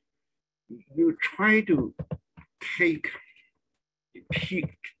 you try to take a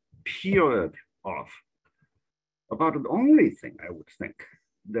period off about the only thing I would think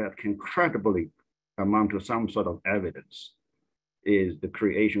that can credibly amount to some sort of evidence is the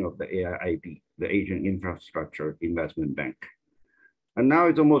creation of the AIIB, the Asian Infrastructure Investment Bank. And now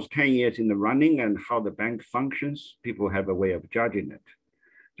it's almost 10 years in the running, and how the bank functions, people have a way of judging it.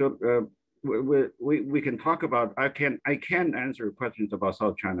 So we can talk about, I can answer questions about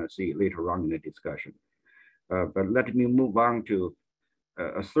South China Sea later on in the discussion. But let me move on to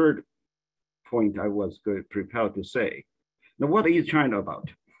a third point I was prepared to say. Now, what is China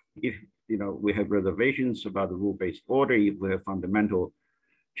about? If we have reservations about the rule-based order, if we have fundamental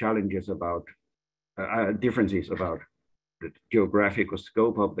challenges about differences about the geographical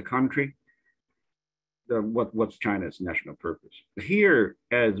scope of the country, what's China's national purpose? Here,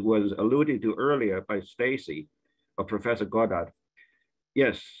 as was alluded to earlier by Stacie or Professor Goddard,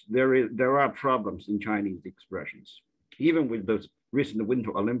 yes, there are problems in Chinese expressions, even with those recent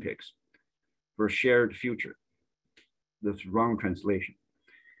Winter Olympics for shared future. That's wrong translation.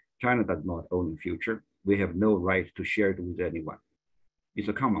 China does not own the future. We have no right to share it with anyone. It's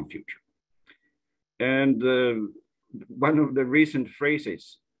a common future. And one of the recent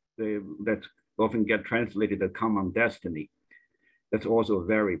phrases that often get translated as common destiny, that's also a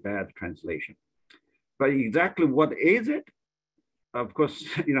very bad translation. But exactly what is it? Of course,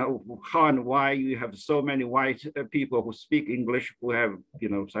 how and why you have so many white people who speak English, who have,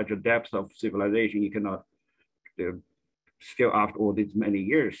 such a depth of civilization, you cannot, still after all these many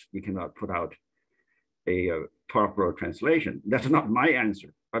years, you cannot put out a proper translation. That's not my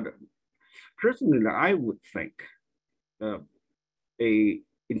answer. But personally, I would think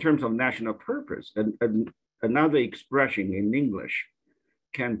in terms of national purpose, another expression in English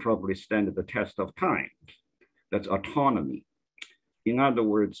can probably stand the test of time. That's autonomy. In other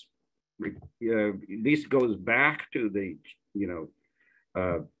words, this goes back to the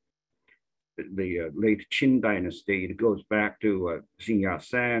late Qin dynasty. It goes back to Sun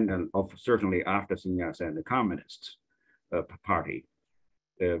Yat-sen, and certainly after Sun Yat-sen, the Communist Party.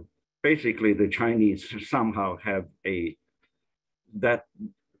 Basically, the Chinese somehow have that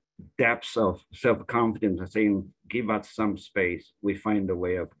depth of self-confidence, saying, give us some space, we find a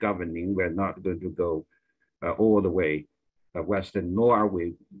way of governing, we're not going to go all the way Western, nor are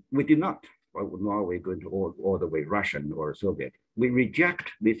we did not, nor are we going to all the way Russian or Soviet. We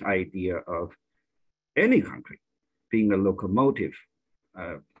reject this idea of any country being a locomotive,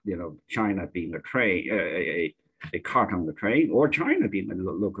 China being a train, a cart on the train, or China being a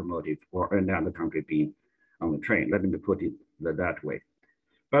locomotive, or another country being on the train. Let me put it that way.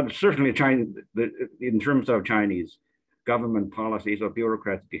 But certainly China, in terms of Chinese government policies or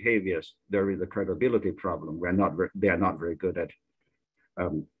bureaucrats' behaviors, there is a credibility problem. They are not very good at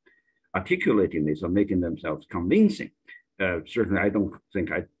articulating this or making themselves convincing. Certainly, I don't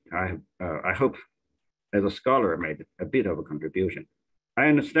think I hope as a scholar I made a bit of a contribution. I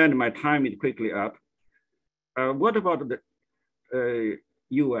understand my time is quickly up. What about the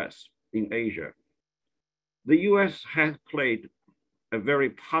US in Asia? The US has played a very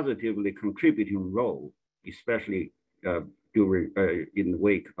positively contributing role, especially during in the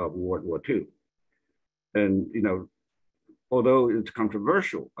wake of World War II. And although it's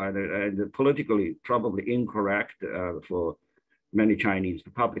controversial and politically probably incorrect for many Chinese,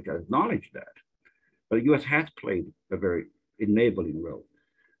 the public acknowledge that. But the US has played a very enabling role.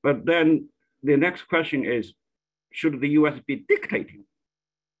 But then the next question is, should the US be dictating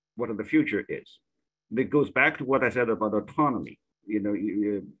what the future is? It goes back to what I said about autonomy.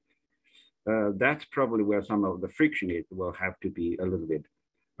 That's probably where some of the friction is. Will have to be a little bit,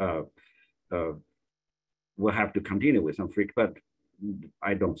 we'll have to continue with some friction, but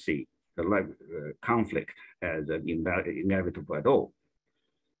I don't see the conflict as inevitable at all.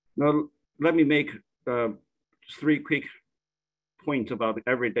 Now, let me make 3 quick points about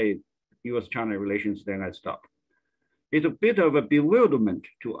everyday US-China relations, then I stop. It's a bit of a bewilderment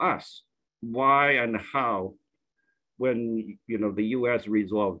to us why and how, when the US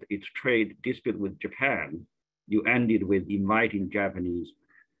resolved its trade dispute with Japan, you ended with inviting Japanese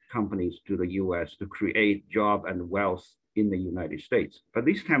companies to the US to create job and wealth in the United States. But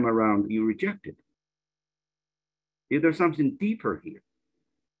this time around, you rejected. Is there something deeper here?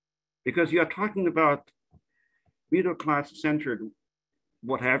 Because you are talking about middle-class centered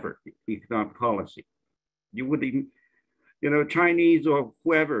whatever economic policy. You would even, Chinese or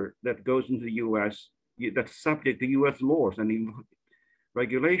whoever that goes into the US, that's subject to US laws and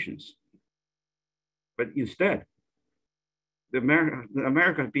regulations. But instead,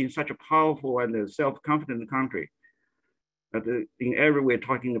 America has been such a powerful and self-confident country that in every way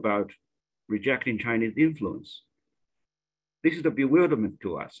talking about rejecting Chinese influence. This is a bewilderment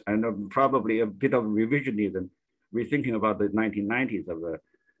to us, and probably a bit of revisionism, rethinking about the 1990s of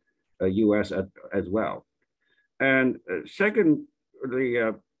the US as well. And secondly,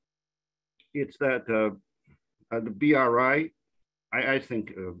 it's that the BRI, I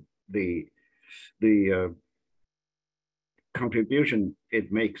think the contribution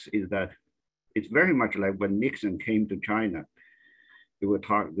it makes is that it's very much like when Nixon came to China. There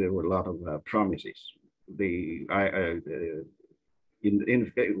were a lot of promises.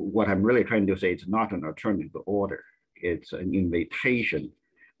 What I'm really trying to say, it's not an alternative order. It's an invitation,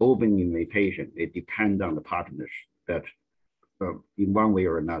 open invitation. It depends on the partners that in one way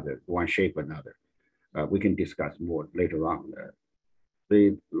or another, one shape or another. We can discuss more later on.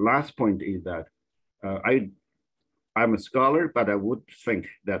 The last point is that I'm a scholar, but I would think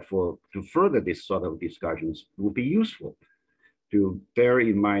that to further this sort of discussions, it would be useful to bear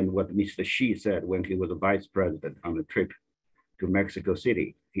in mind what Mr. Xi said when he was a vice president on a trip to Mexico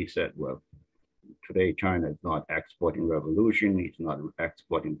City. He said, well, today China is not exporting revolution, it's not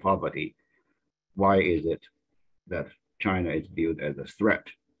exporting poverty. Why is it that China is viewed as a threat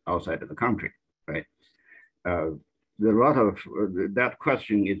outside of the country, right? That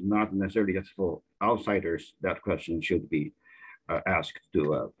question is not necessarily just for outsiders. That question should be asked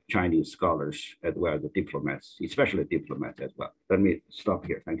to Chinese scholars as well as the diplomats, especially diplomats as well. Let me stop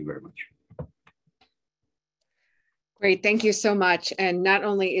here. Thank you very much. Great, thank you so much. And not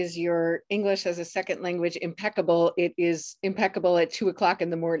only is your English as a second language impeccable, it is impeccable at 2 o'clock in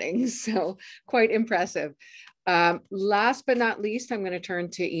the morning. So quite impressive. Last but not least, I'm going to turn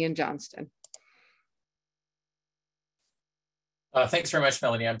to Iain Johnston. Thanks very much,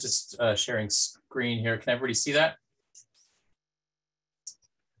 Melanie. I'm just sharing screen here. Can everybody see that?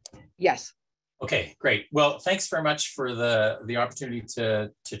 Yes. Okay, great. Well, thanks very much for the opportunity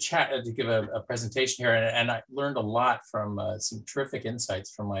to chat, to give a presentation here, and I learned a lot from some terrific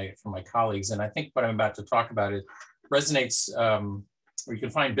insights from my colleagues. And I think what I'm about to talk about it resonates, or you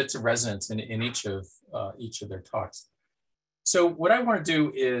can find bits of resonance in each of their talks. So what I want to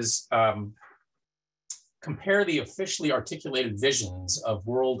do is compare the officially articulated visions of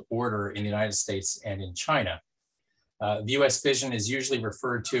world order in the United States and in China. The US vision is usually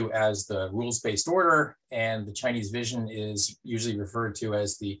referred to as the rules-based order, and the Chinese vision is usually referred to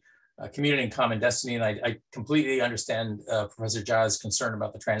as the community and common destiny. And I completely understand Professor Jia's concern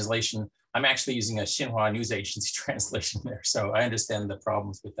about the translation. I'm actually using a Xinhua news agency translation there, so I understand the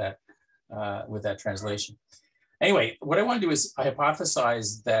problems with that translation. Anyway, what I want to do is I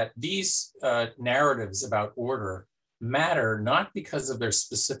hypothesize that these narratives about order matter not because of their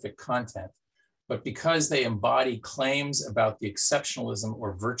specific content, but because they embody claims about the exceptionalism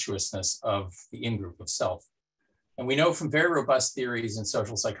or virtuousness of the in-group of self. And we know from very robust theories in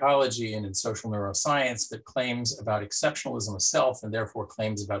social psychology and in social neuroscience that claims about exceptionalism of self, and therefore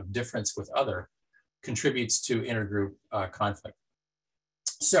claims about difference with other, contributes to intergroup conflict.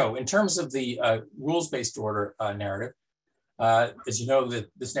 So in terms of the rules-based order narrative, as you know,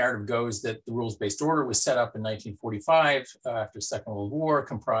 this narrative goes that the rules-based order was set up in 1945 after the Second World War,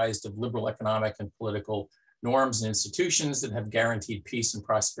 comprised of liberal economic and political norms and institutions that have guaranteed peace and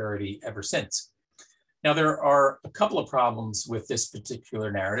prosperity ever since. Now, there are a couple of problems with this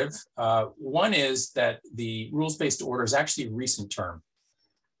particular narrative. One is that the rules-based order is actually a recent term.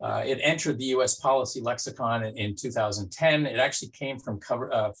 It entered the US policy lexicon in 2010. It actually came from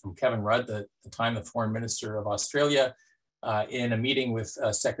Kevin Rudd, the time the foreign minister of Australia, in a meeting with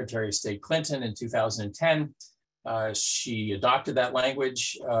Secretary of State Clinton in 2010. She adopted that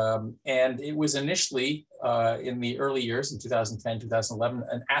language, and it was initially, in the early years, in 2010, 2011,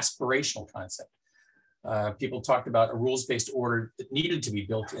 an aspirational concept. People talked about a rules-based order that needed to be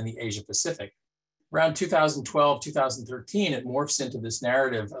built in the Asia Pacific. Around 2012, 2013, it morphs into this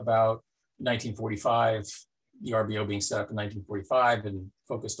narrative about 1945, the RBO being set up in 1945 and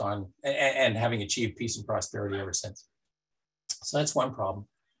focused on, and having achieved peace and prosperity ever since. So that's one problem.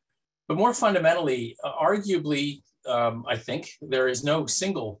 But more fundamentally, arguably, I think there is no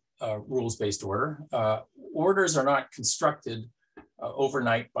single rules-based order. Orders are not constructed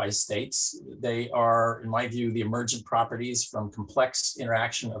overnight by states. They are, in my view, the emergent properties from complex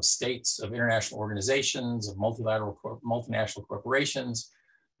interaction of states, of international organizations, of multinational corporations,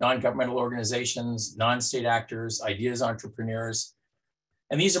 non-governmental organizations, non-state actors, ideas entrepreneurs.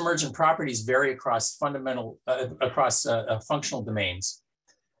 And these emergent properties vary across functional domains.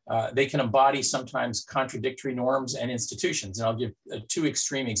 They can embody sometimes contradictory norms and institutions. And I'll give two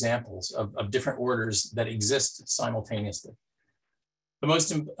extreme examples of different orders that exist simultaneously. The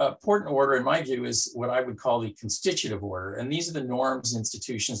most important order, in my view, is what I would call the constitutive order. And these are the norms and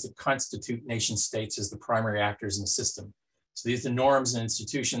institutions that constitute nation states as the primary actors in the system. So these are the norms and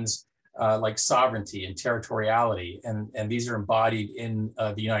institutions like sovereignty and territoriality. And these are embodied in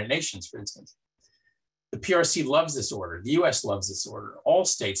the United Nations, for instance. The PRC loves this order. The US loves this order. All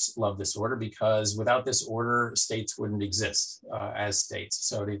states love this order because without this order, states wouldn't exist as states.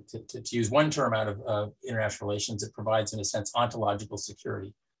 So to use one term out of international relations, it provides, in a sense, ontological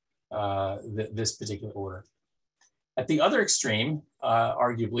security, this particular order. At the other extreme,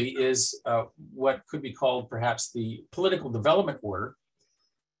 arguably, is what could be called perhaps the political development order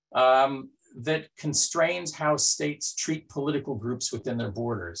that constrains how states treat political groups within their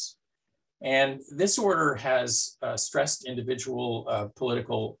borders. And this order has stressed individual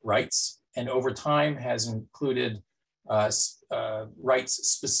political rights, and over time has included rights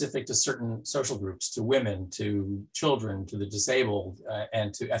specific to certain social groups, to women, to children, to the disabled,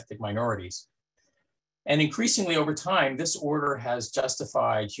 and to ethnic minorities. And increasingly over time, this order has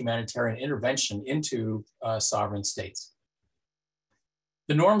justified humanitarian intervention into sovereign states.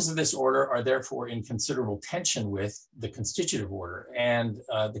 The norms of this order are therefore in considerable tension with the constitutive order, and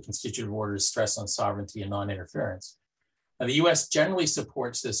the constitutive order's stress on sovereignty and non-interference. The US generally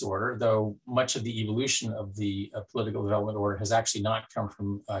supports this order, though much of the evolution of the political development order has actually not come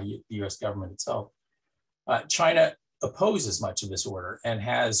from the US government itself. China opposes much of this order and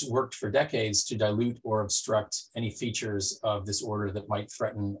has worked for decades to dilute or obstruct any features of this order that might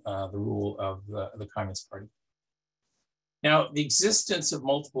threaten the rule of the Communist Party. Now, the existence of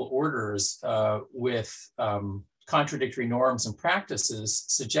multiple orders with contradictory norms and practices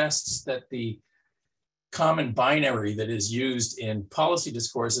suggests that the common binary that is used in policy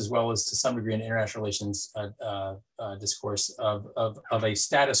discourse, as well as to some degree in international relations discourse of a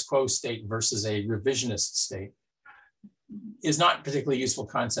status quo state versus a revisionist state, is not a particularly useful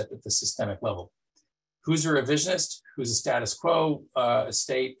concept at the systemic level. Who's a revisionist, who's a status quo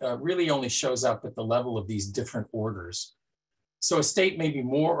state really only shows up at the level of these different orders. So a state may be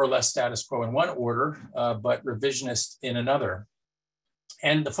more or less status quo in one order, but revisionist in another.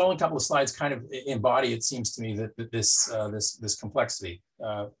 And the following couple of slides kind of embody, it seems to me, that this complexity.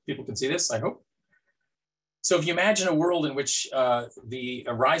 People can see this, I hope. So if you imagine a world in which the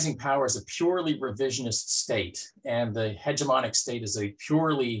rising power is a purely revisionist state and the hegemonic state is a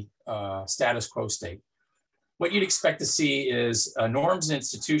purely status quo state, what you'd expect to see is norms and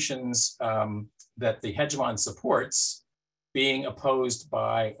institutions that the hegemon supports being opposed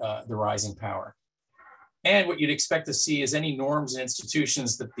by the rising power. And what you'd expect to see is any norms and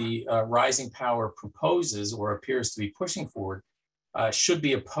institutions that the rising power proposes or appears to be pushing forward should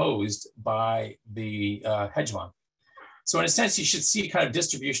be opposed by the hegemon. So in a sense, you should see kind of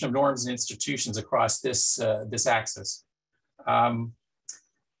distribution of norms and institutions across this, this axis. But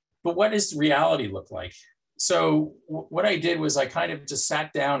what does reality look like? So what I did was I kind of just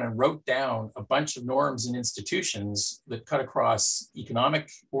sat down and wrote down a bunch of norms and institutions that cut across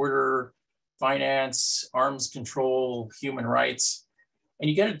economic order, finance, arms control, human rights. And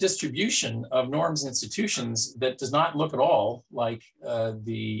you get a distribution of norms and institutions that does not look at all like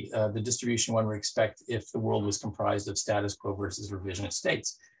the distribution one would expect if the world was comprised of status quo versus revisionist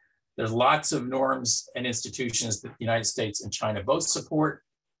states. There's lots of norms and institutions that the United States and China both support.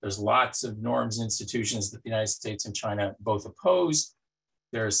 There's lots of norms and institutions that the United States and China both oppose.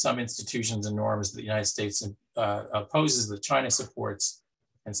 There are some institutions and norms that the United States opposes that China supports,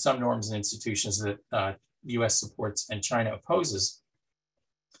 and some norms and institutions that the US supports and China opposes.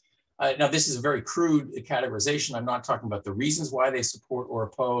 Now, this is a very crude categorization. I'm not talking about the reasons why they support or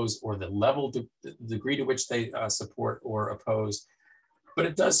oppose, or the level, the degree to which they support or oppose. But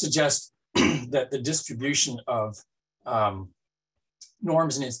it does suggest that the distribution of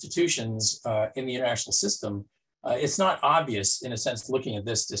norms and institutions in the international system, it's not obvious, in a sense, looking at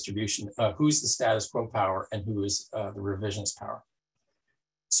this distribution, who's the status quo power and who is the revisionist power.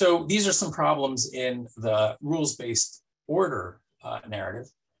 So these are some problems in the rules-based order narrative.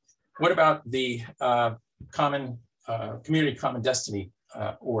 What about the community common destiny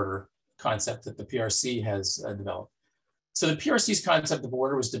order concept that the PRC has developed? So the PRC's concept of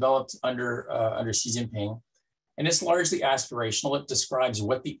order was developed under Xi Jinping, and it's largely aspirational. It describes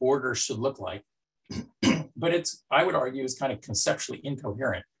what the order should look like, but it's, I would argue, is kind of conceptually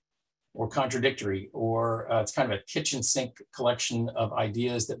incoherent or contradictory, or it's kind of a kitchen sink collection of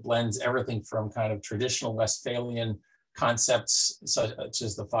ideas that blends everything from kind of traditional Westphalian concepts such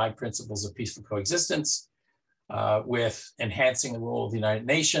as the 5 principles of peaceful coexistence, with enhancing the role of the United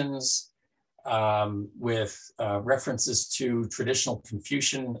Nations, with references to traditional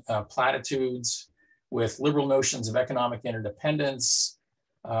Confucian platitudes, with liberal notions of economic interdependence,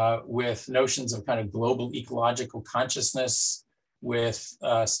 with notions of kind of global ecological consciousness, with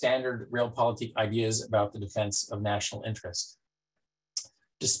standard realpolitik ideas about the defense of national interest.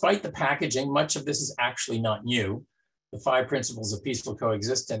 Despite the packaging, much of this is actually not new. The 5 principles of peaceful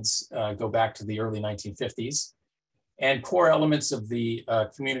coexistence go back to the early 1950s. And core elements of the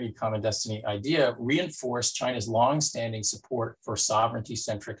community common destiny idea reinforce China's longstanding support for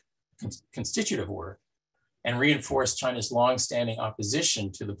sovereignty-centric constitutive order, and reinforce China's longstanding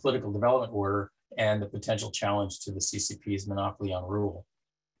opposition to the political development order and the potential challenge to the CCP's monopoly on rule.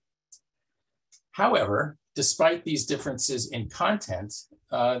 However, despite these differences in content,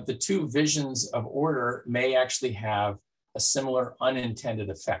 the two visions of order may actually have a similar unintended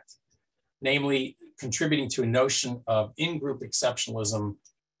effect, namely contributing to a notion of in-group exceptionalism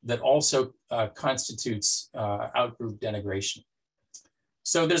that also constitutes out-group denigration.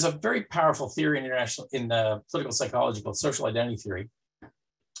 So there's a very powerful theory in the political psychology called social identity theory.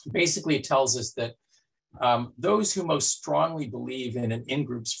 Basically, it tells us that those who most strongly believe in an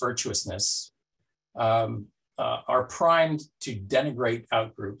in-group's virtuousness are primed to denigrate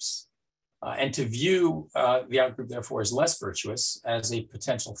outgroups and to view the outgroup, therefore, as less virtuous, as a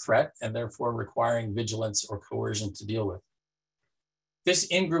potential threat, and therefore requiring vigilance or coercion to deal with. This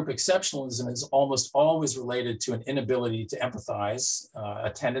in-group exceptionalism is almost always related to an inability to empathize, a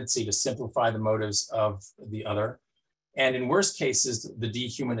tendency to simplify the motives of the other, and in worst cases, the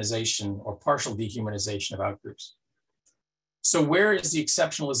dehumanization or partial dehumanization of outgroups. So where is the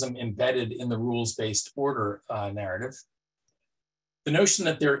exceptionalism embedded in the rules-based order narrative? The notion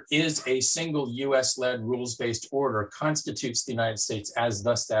that there is a single US-led rules-based order constitutes the United States as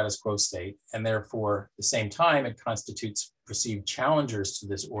the status quo state, and therefore, at the same time, it constitutes perceived challengers to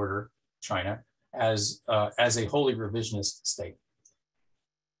this order, China, as a wholly revisionist state.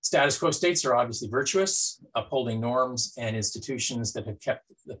 Status quo states are obviously virtuous, upholding norms and institutions that have kept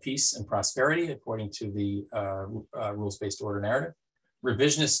the peace and prosperity according to the rules-based order narrative.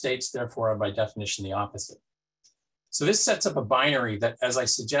 Revisionist states, therefore, are by definition the opposite. So this sets up a binary that, as I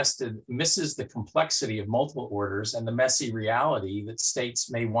suggested, misses the complexity of multiple orders and the messy reality that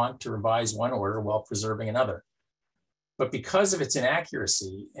states may want to revise one order while preserving another. But because of its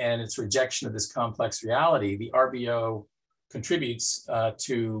inaccuracy and its rejection of this complex reality, the RBO contributes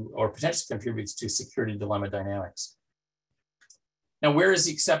to, or potentially contributes to, security dilemma dynamics. Now, where is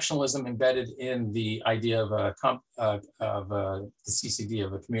the exceptionalism embedded in the idea of the CCD,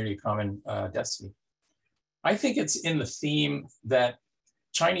 of a community common destiny? I think it's in the theme that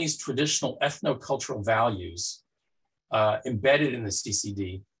Chinese traditional ethno-cultural values embedded in the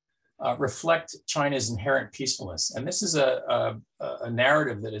CCD reflect China's inherent peacefulness. And this is a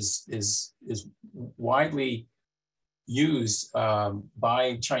narrative that is widely used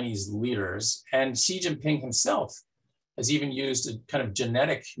by Chinese leaders. And Xi Jinping himself has even used a kind of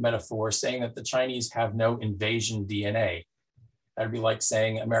genetic metaphor, saying that the Chinese have no invasion DNA. That'd be like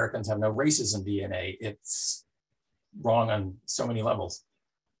saying Americans have no racism DNA. It's wrong on so many levels.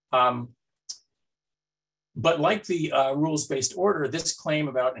 But like the rules-based order, this claim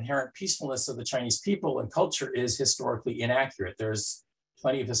about inherent peacefulness of the Chinese people and culture is historically inaccurate. There's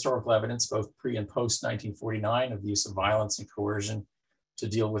plenty of historical evidence, both pre and post 1949, of the use of violence and coercion to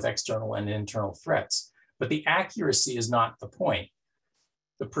deal with external and internal threats. But the accuracy is not the point.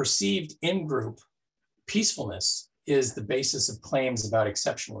 The perceived in-group peacefulness is the basis of claims about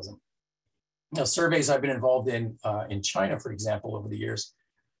exceptionalism. Now, surveys I've been involved in China, for example, over the years,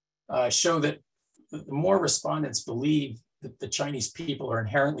 show that the more respondents believe that the Chinese people are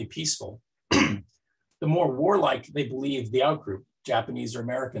inherently peaceful, the more warlike they believe the outgroup, Japanese or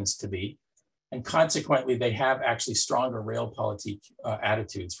Americans, to be. And consequently, they have actually stronger realpolitik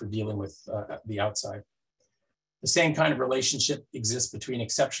attitudes for dealing with the outside. The same kind of relationship exists between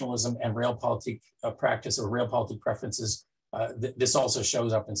exceptionalism and realpolitik practice or realpolitik preferences. This also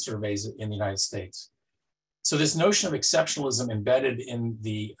shows up in surveys in the United States. So this notion of exceptionalism embedded in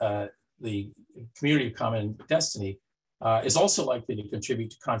the community of common destiny is also likely to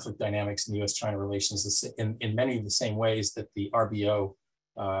contribute to conflict dynamics in US-China relations in many of the same ways that the RBO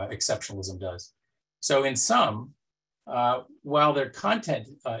exceptionalism does. So in sum, while their content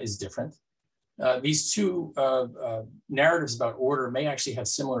is different, these two narratives about order may actually have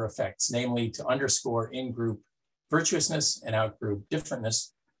similar effects, namely to underscore in-group virtuousness and out-group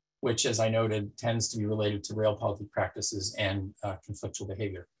differentness, which, as I noted, tends to be related to realpolitik practices and conflictual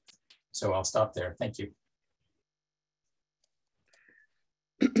behavior. So I'll stop there. Thank you.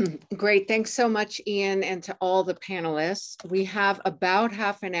 Great. Thanks so much, Iain, and to all the panelists. We have about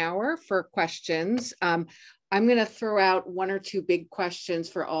half an hour for questions. I'm going to throw out one or two big questions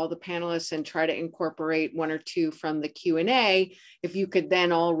for all the panelists and try to incorporate one or two from the Q&A. If you could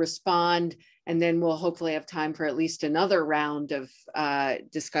then all respond, and then we'll hopefully have time for at least another round of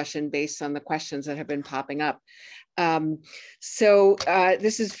discussion based on the questions that have been popping up. This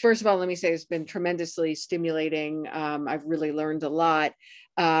is, first of all, let me say, it's been tremendously stimulating. I've really learned a lot.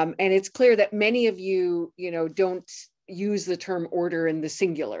 And it's clear that many of you, don't use the term order in the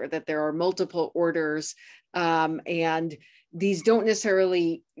singular, that there are multiple orders, and these don't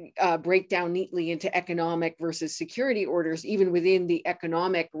necessarily break down neatly into economic versus security orders. Even within the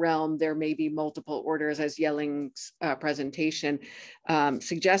economic realm, there may be multiple orders, as Yeling's presentation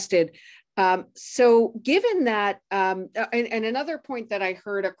suggested. So given that, and another point that I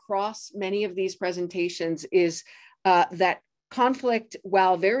heard across many of these presentations is that conflict,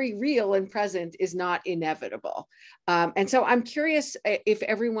 while very real and present, is not inevitable. And so I'm curious if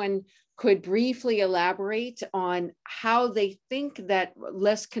everyone could briefly elaborate on how they think that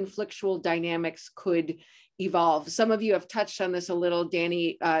less conflictual dynamics could evolve. Some of you have touched on this a little.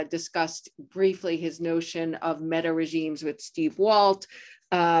 Dani discussed briefly his notion of meta regimes with Steve Walt.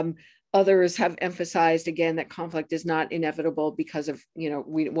 Others have emphasized, again, that conflict is not inevitable because of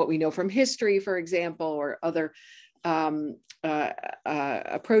what we know from history, for example, or other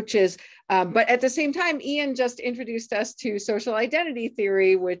approaches. But at the same time, Iain just introduced us to social identity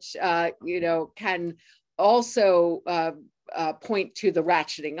theory, which can also point to the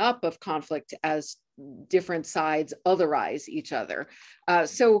ratcheting up of conflict as different sides otherize each other.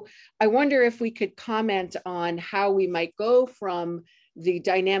 So I wonder if we could comment on how we might go from the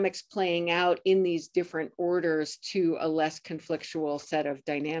dynamics playing out in these different orders to a less conflictual set of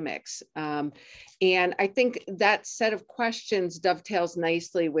dynamics. And I think that set of questions dovetails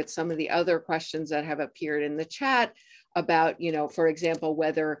nicely with some of the other questions that have appeared in the chat about, for example,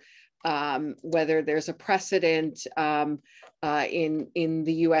 whether there's a precedent in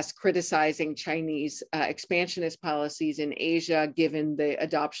the US criticizing Chinese expansionist policies in Asia, given the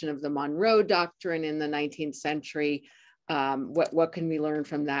adoption of the Monroe Doctrine in the 19th century. What can we learn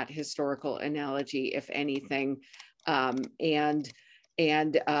from that historical analogy, if anything? And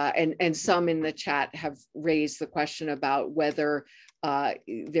some in the chat have raised the question about whether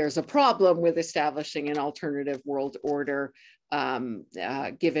there's a problem with establishing an alternative world order,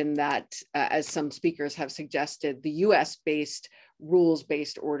 given that, as some speakers have suggested, the US-based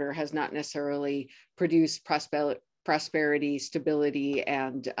rules-based order has not necessarily produced prosperity, stability,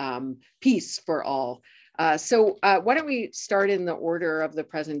 and peace for all. So why don't we start in the order of the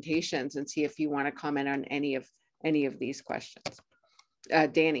presentations and see if you want to comment on any of these questions.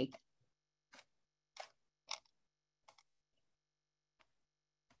 Dani.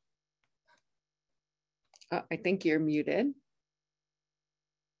 I think you're muted.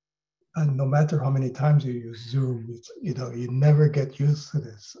 And no matter how many times you use Zoom, you never get used to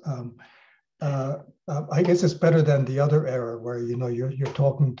this. I guess it's better than the other era where you're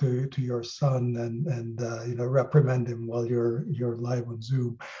talking to your son and reprimand him while you're live on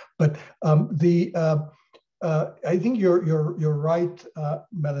Zoom. But I think you're right,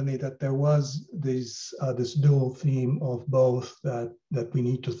 Melanie, that there was this dual theme of both that we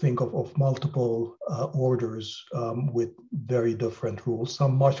need to think of multiple orders with very different rules,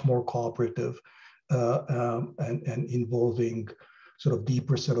 some much more cooperative and involving sort of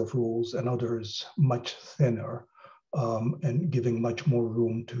deeper set of rules, and others much thinner and giving much more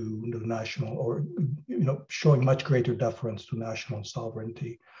room to the national, or showing much greater deference to national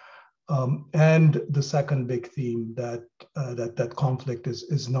sovereignty. And the second big theme that conflict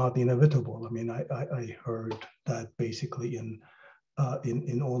is not inevitable. I mean, I heard that basically in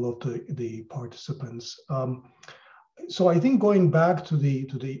all of the participants. So I think going back to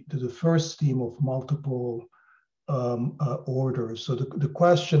the first theme of multiple orders. So the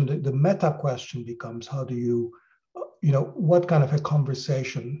question, the meta question becomes, how do you, what kind of a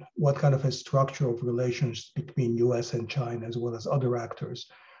conversation, what kind of a structure of relations between US and China, as well as other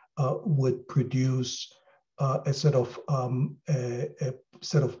actors, would produce a set of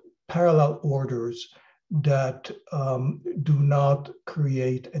parallel orders that do not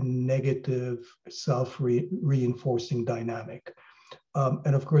create a negative self-reinforcing dynamic.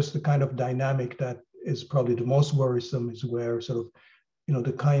 And of course, the kind of dynamic that is probably the most worrisome is where sort of,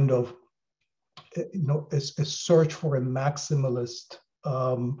 the kind of, a search for a maximalist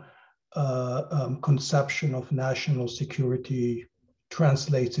conception of national security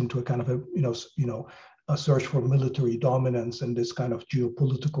translates into a kind of a search for military dominance, and this kind of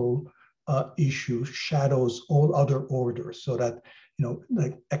geopolitical issue shadows all other orders, so that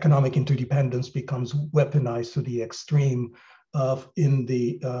like economic interdependence becomes weaponized to the extreme in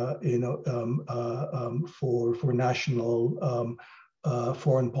the for national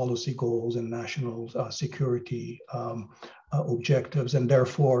foreign policy goals and national security objectives, and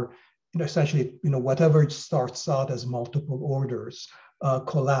therefore essentially, whatever starts out as multiple orders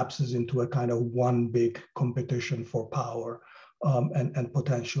collapses into a kind of one big competition for power and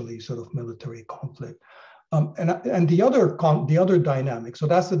potentially sort of military conflict. And the other dynamic, so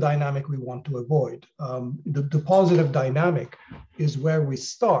that's the dynamic we want to avoid. The positive dynamic is where we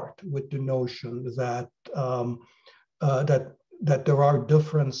start with the notion that that there are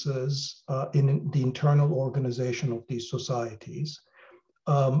differences in the internal organization of these societies.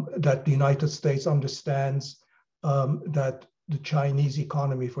 That the United States understands that the Chinese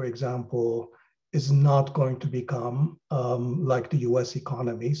economy, for example, is not going to become like the US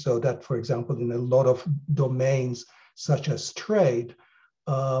economy. So that, for example, in a lot of domains, such as trade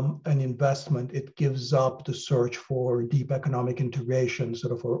and investment, it gives up the search for deep economic integration,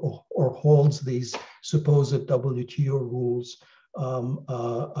 sort of, or holds these supposed WTO rules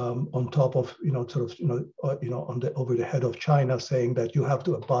on top of, over the head of China, saying that you have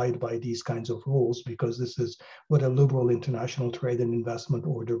to abide by these kinds of rules because this is what a liberal international trade and investment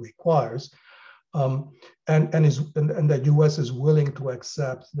order requires. And the U.S. is willing to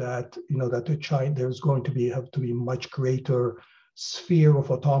accept that, that there's going to have to be much greater sphere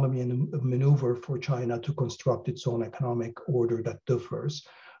of autonomy and maneuver for China to construct its own economic order that differs.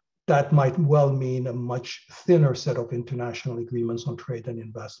 That might well mean a much thinner set of international agreements on trade and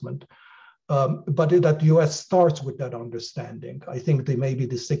investment. But that the US starts with that understanding. I think maybe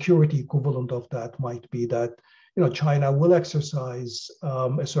the security equivalent of that might be that China will exercise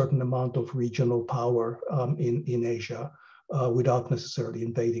a certain amount of regional power in Asia without necessarily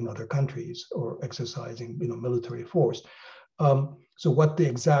invading other countries or exercising military force. So what the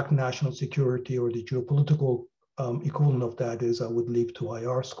exact national security or the geopolitical equivalent of that is, I would leave to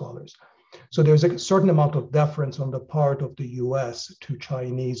IR scholars. So there's a certain amount of deference on the part of the US to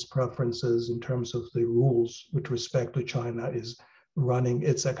Chinese preferences in terms of the rules with respect to China is running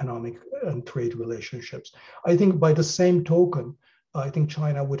its economic and trade relationships. I think by the same token, I think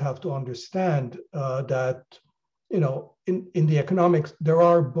China would have to understand that, in the economics, there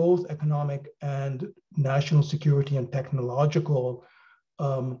are both economic and national security and technological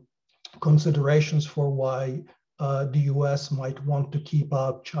considerations for why the US might want to keep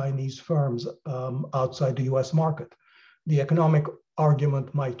out Chinese firms outside the US market. The economic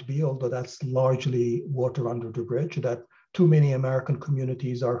argument might be, although that's largely water under the bridge, that too many American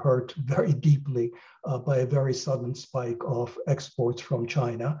communities are hurt very deeply by a very sudden spike of exports from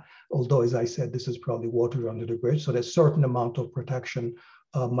China. Although, as I said, this is probably water under the bridge. So there's a certain amount of protection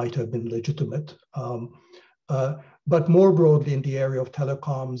might have been legitimate. But more broadly in the area of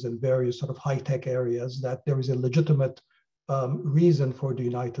telecoms and various sort of high-tech areas, that there is a legitimate reason for the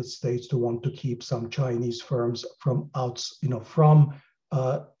United States to want to keep some Chinese firms from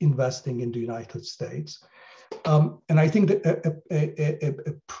investing in the United States. And I think that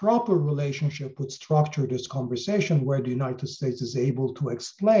a proper relationship would structure this conversation where the United States is able to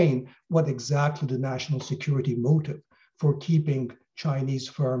explain what exactly the national security motive for keeping Chinese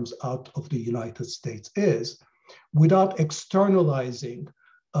firms out of the United States is, without externalizing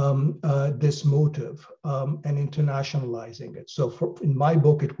this motive and internationalizing it. So in my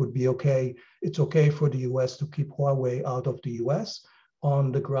book, it would be okay. It's okay for the US to keep Huawei out of the US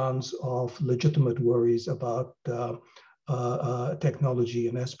on the grounds of legitimate worries about technology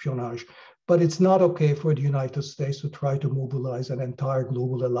and espionage. But it's not okay for the United States to try to mobilize an entire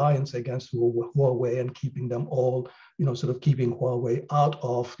global alliance against Huawei and keeping them all, sort of keeping Huawei out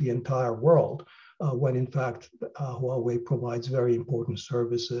of the entire world, when in fact Huawei provides very important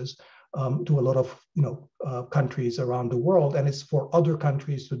services to a lot of countries around the world. And it's for other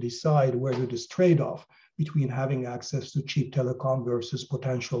countries to decide whether this trade-off between having access to cheap telecom versus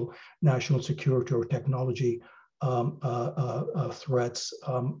potential national security or technology threats,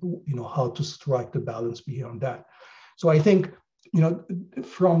 how to strike the balance beyond that. So I think,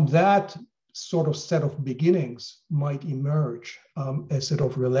 from that sort of set of beginnings might emerge a set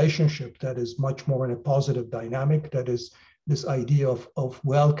of relationship that is much more in a positive dynamic, that is this idea of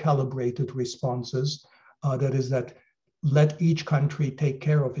well-calibrated responses, that let each country take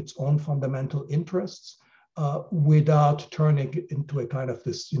care of its own fundamental interests, without turning into a kind of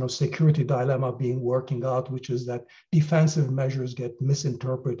this, security dilemma being working out, which is that defensive measures get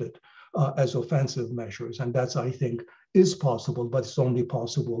misinterpreted as offensive measures. And that's, I think, is possible, but it's only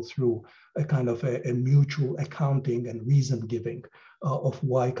possible through a kind of a mutual accounting and reason giving of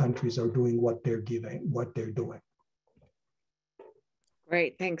why countries are doing what they're doing.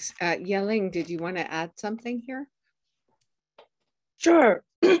 Great, thanks. Yeling, did you want to add something here? Sure.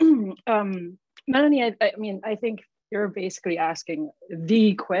 Melani, I think you're basically asking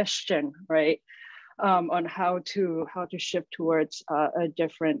the question, right, on how to shift towards a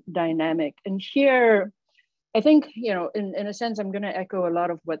different dynamic. And here, I think, in a sense, I'm going to echo a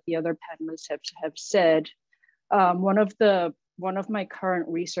lot of what the other panelists have said. One of my current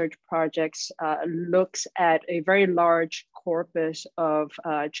research projects looks at a very large corpus of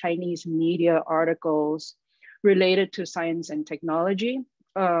Chinese media articles related to science and technology.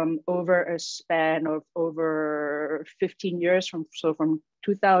 Over a span of over 15 years, from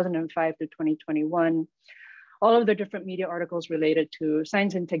 2005 to 2021, all of the different media articles related to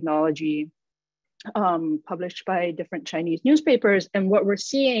science and technology published by different Chinese newspapers. And what we're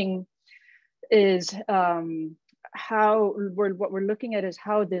seeing is what we're looking at is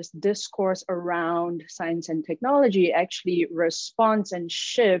how this discourse around science and technology actually responds and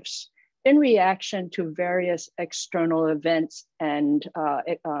shifts in reaction to various external events and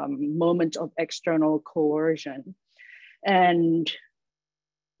moments of external coercion. And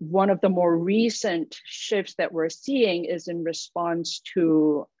one of the more recent shifts that we're seeing is in response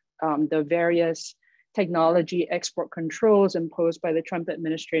to the various technology export controls imposed by the Trump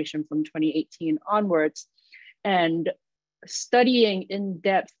administration from 2018 onwards, and studying in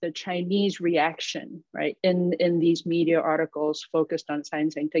depth the Chinese reaction, right, in these media articles focused on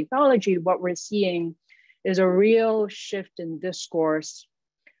science and technology. What we're seeing is a real shift in discourse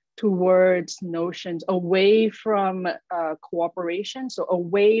towards notions away from cooperation, so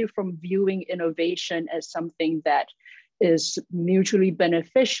away from viewing innovation as something that is mutually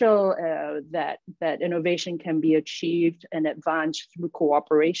beneficial, that innovation can be achieved and advanced through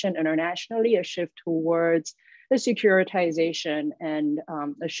cooperation internationally, a shift towards the securitization and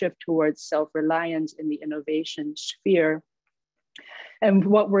a shift towards self-reliance in the innovation sphere. And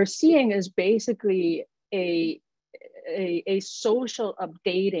what we're seeing is basically a social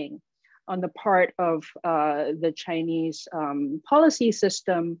updating on the part of the Chinese policy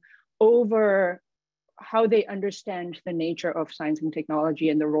system over how they understand the nature of science and technology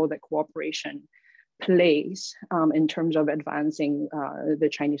and the role that cooperation plays in terms of advancing the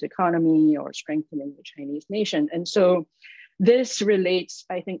Chinese economy or strengthening the Chinese nation. And so this relates,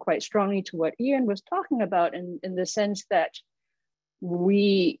 I think, quite strongly to what Iain was talking about in the sense that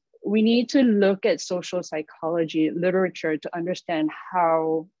we need to look at social psychology literature to understand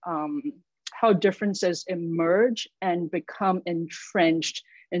how differences emerge and become entrenched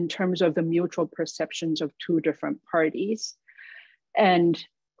in terms of the mutual perceptions of two different parties. And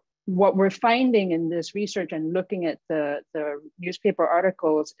what we're finding in this research and looking at the newspaper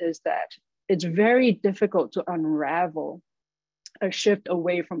articles is that it's very difficult to unravel a shift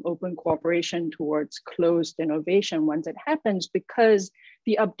away from open cooperation towards closed innovation once it happens, because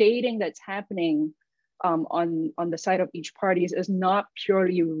the updating that's happening on the side of each party is not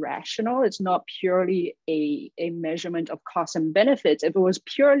purely rational. It's not purely a measurement of costs and benefits. If it was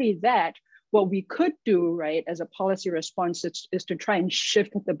purely that, what we could do, right, as a policy response is to try and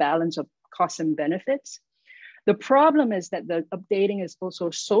shift the balance of costs and benefits. The problem is that the updating is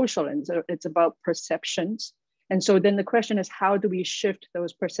also social, and so it's about perceptions. And so then the question is, how do we shift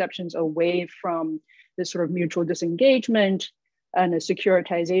those perceptions away from this sort of mutual disengagement and a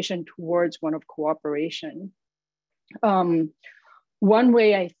securitization towards one of cooperation? One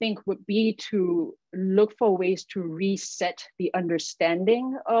way I think would be to look for ways to reset the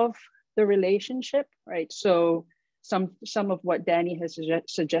understanding of the relationship, right? So some of what Dani has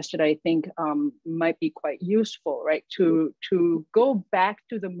suggested, I think might be quite useful, right? To go back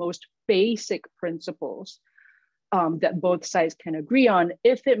to the most basic principles that both sides can agree on,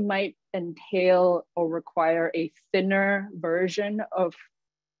 if it might entail or require a thinner version of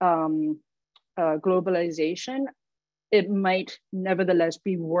globalization, it might nevertheless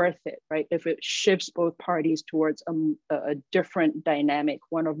be worth it, right? If it shifts both parties towards a different dynamic,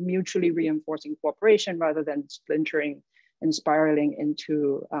 one of mutually reinforcing cooperation rather than splintering and spiraling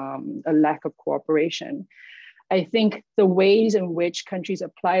into a lack of cooperation. I think the ways in which countries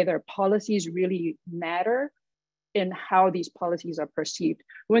apply their policies really matter in how these policies are perceived.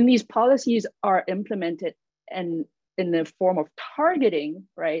 When these policies are implemented and in the form of targeting,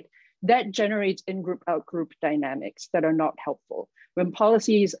 right, that generates in-group, out-group dynamics that are not helpful. When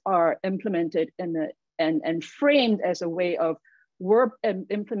policies are implemented and framed as a way of we're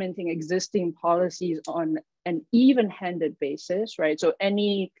implementing existing policies on an even-handed basis, right? So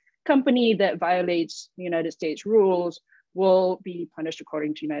any company that violates the United States rules will be punished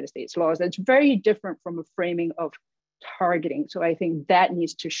according to United States laws. That's very different from a framing of targeting. So I think that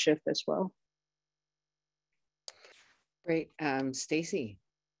needs to shift as well. Great, Stacie.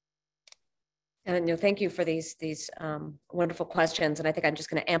 And thank you for these wonderful questions. And I think I'm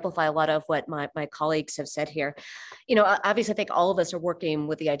just going to amplify a lot of what my colleagues have said here. Obviously, I think all of us are working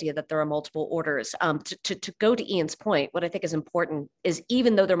with the idea that there are multiple orders. To go to Iain's point, what I think is important is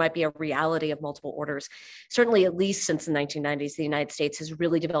even though there might be a reality of multiple orders, certainly at least since the 1990s, the United States has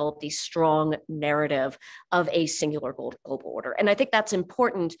really developed a strong narrative of a singular global order. And I think that's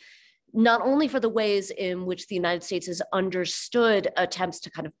important not only for the ways in which the United States has understood attempts to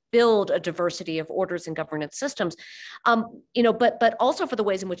kind of build a diversity of orders and governance systems, but also for the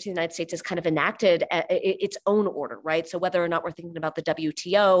ways in which the United States has kind of enacted its own order, right? So whether or not we're thinking about the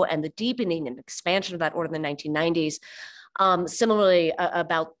WTO and the deepening and expansion of that order in the 1990s, similarly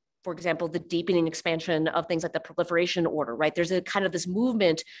about, for example, the deepening expansion of things like the proliferation order, right? There's a kind of this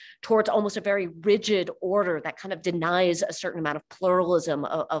movement towards almost a very rigid order that kind of denies a certain amount of pluralism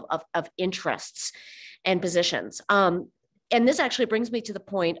of interests and positions. And this actually brings me to the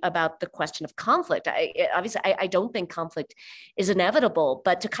point about the question of conflict. I don't think conflict is inevitable,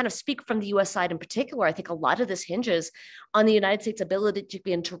 but to kind of speak from the US side in particular, I think a lot of this hinges on the United States' ability to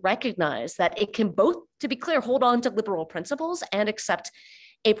begin to recognize that it can both, to be clear, hold on to liberal principles and accept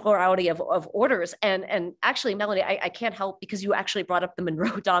a plurality of orders. And actually, Melanie, I can't help, because you actually brought up the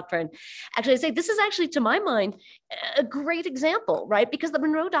Monroe Doctrine. Actually, I say this is actually, to my mind, a great example, right? Because the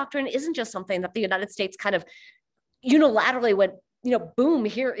Monroe Doctrine isn't just something that the United States kind of unilaterally went, boom,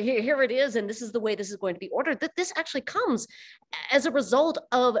 here it is, and this is the way this is going to be ordered. That this actually comes as a result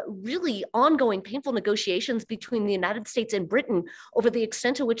of really ongoing painful negotiations between the United States and Britain over the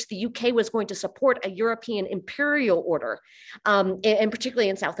extent to which the UK was going to support a European imperial order, and particularly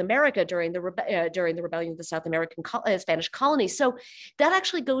in South America during the rebellion of the South American Spanish colonies. So that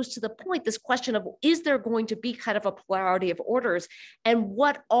actually goes to the point, this question of, is there going to be kind of a plurality of orders, and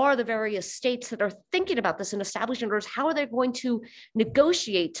what are the various states that are thinking about this and establishing orders? How are they going to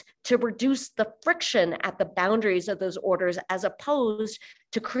negotiate to reduce the friction at the boundaries of those orders, as opposed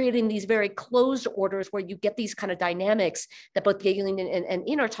to creating these very closed orders where you get these kind of dynamics that both Yeling and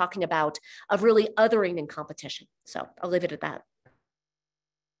Iain are talking about, of really othering and competition. So I'll leave it at that.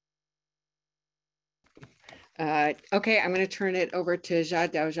 Okay, I'm going to turn it over to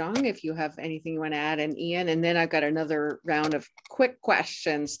Daojiong if you have anything you want to add, and Iain, and then I've got another round of quick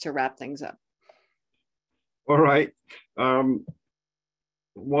questions to wrap things up. All right.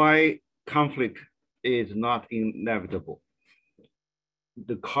 Why conflict is not inevitable?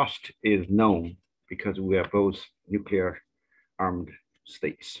 The cost is known because we are both nuclear armed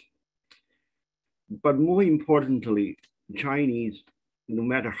states. But more importantly, Chinese, no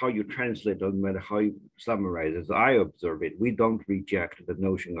matter how you translate or no matter how you summarize, as I observe it, we don't reject the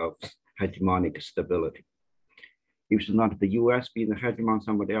notion of hegemonic stability. If it's not the US being the hegemon,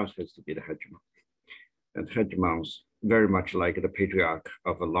 somebody else has to be the hegemon. And hegemons, very much like the patriarch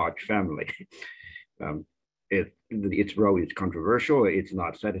of a large family. Its role is controversial, it's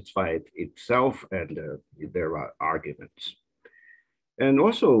not satisfied itself, and there are arguments. And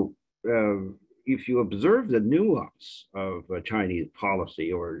also, if you observe the nuance of Chinese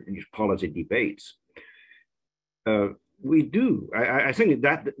policy or policy debates, we do. I think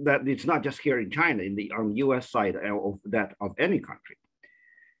that it's not just here in China, on the U.S. side of any country,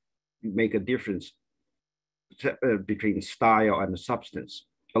 you make a difference between style and substance.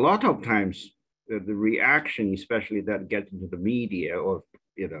 A lot of times, the reaction, especially that gets into the media, or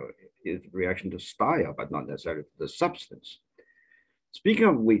is reaction to style, but not necessarily to the substance. Speaking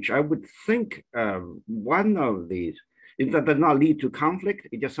of which, I would think one of these, that does not lead to conflict.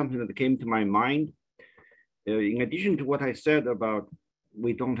 It's just something that came to my mind. In addition to what I said about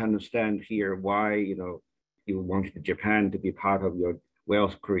we don't understand here why you wanted Japan to be part of your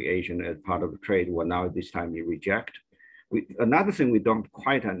wealth creation as part of the trade, well, now this time you reject. Another thing we don't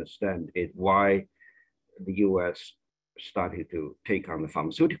quite understand is why the US started to take on the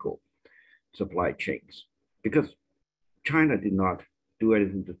pharmaceutical supply chains, because China did not do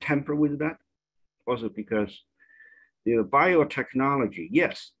anything to tamper with that. Also because the biotechnology,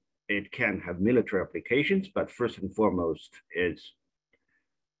 yes, it can have military applications, but first and foremost is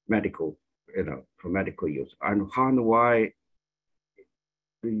medical, for medical use. And how and why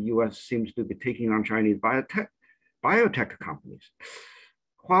the US seems to be taking on Chinese biotech companies.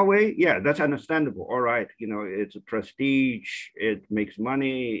 Huawei, yeah, that's understandable. All right, it's a prestige, it makes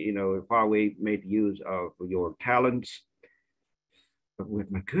money, Huawei made use of your talents. But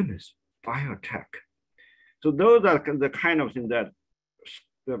with, my goodness, biotech. So those are the kind of things that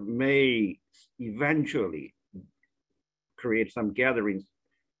may eventually create some gathering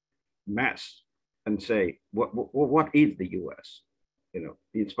mass and say, what is the US?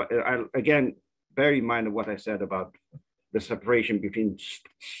 Again, bear in mind what I said about the separation between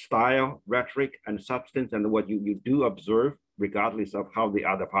style, rhetoric, and substance, and what you do observe, regardless of how the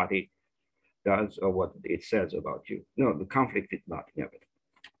other party does or what it says about you. No, the conflict is not inevitable.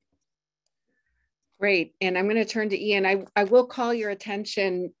 Great, and I'm going to turn to Iain. I will call your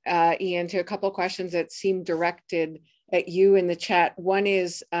attention, Iain, to a couple of questions that seem directed at you in the chat. One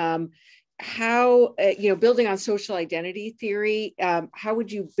is how, building on social identity theory, how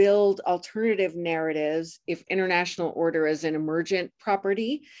would you build alternative narratives if international order is an emergent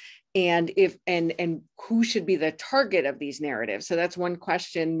property? And who should be the target of these narratives? So that's one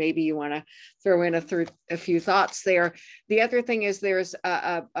question. Maybe you want to throw in a few thoughts there. The other thing is there's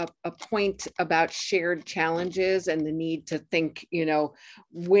a point about shared challenges and the need to think,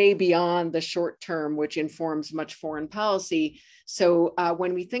 way beyond the short term, which informs much foreign policy. So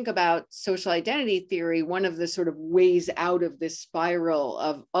when we think about social identity theory, one of the sort of ways out of this spiral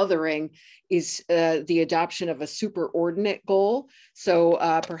of othering is the adoption of a superordinate goal. So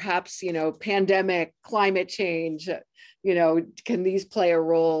perhaps, pandemic, climate change, can these play a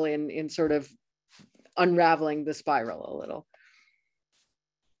role in sort of unraveling the spiral a little?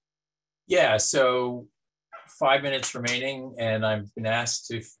 Yeah, so 5 minutes remaining, and I've been asked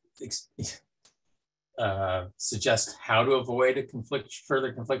to suggest how to avoid a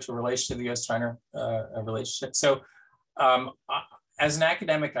further conflictual relation to the U.S.-China relationship. So as an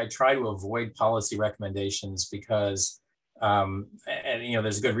academic, I try to avoid policy recommendations because,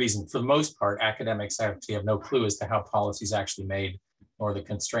 there's a good reason. For the most part, academics actually have no clue as to how policy is actually made or the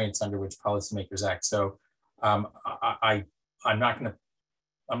constraints under which policymakers act. So I'm not going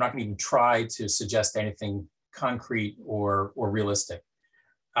to even try to suggest anything concrete or realistic.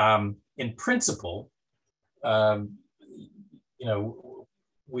 In principle,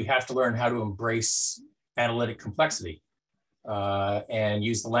 we have to learn how to embrace analytic complexity and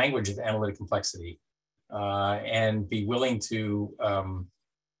use the language of analytic complexity and be willing to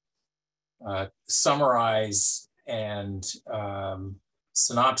summarize and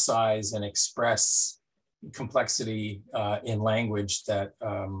synopsize and express complexity in language that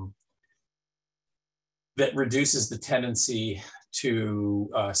that reduces the tendency to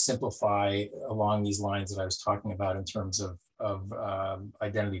simplify along these lines that I was talking about in terms of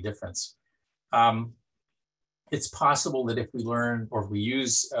identity difference. It's possible that if we learn or if we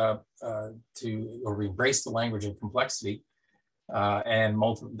use or we embrace the language of complexity and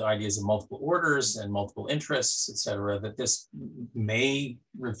the ideas of multiple orders and multiple interests, et cetera, that this may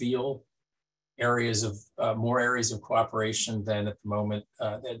reveal areas of more areas of cooperation than at the moment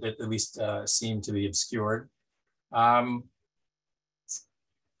that at least seem to be obscured.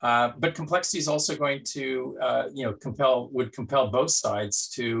 But complexity is also going to, would compel both sides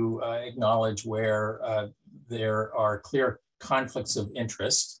to acknowledge where there are clear conflicts of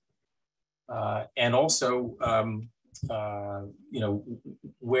interest, and also,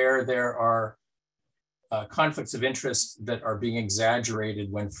 where there are conflicts of interest that are being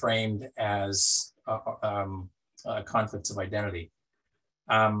exaggerated when framed as conflicts of identity.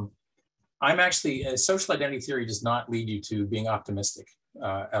 I'm actually, social identity theory does not lead you to being optimistic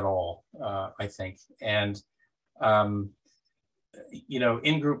at all, I think. And, you know,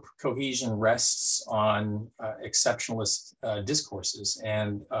 in-group cohesion rests on exceptionalist discourses.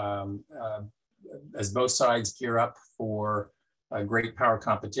 And as both sides gear up for a great power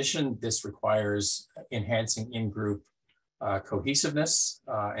competition, this requires enhancing in-group cohesiveness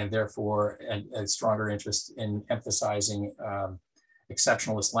and therefore a stronger interest in emphasizing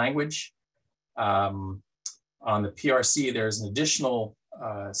exceptionalist language. On the PRC, there's an additional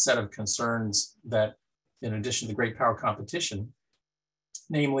set of concerns that, in addition to the great power competition,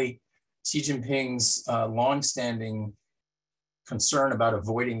 namely Xi Jinping's longstanding concern about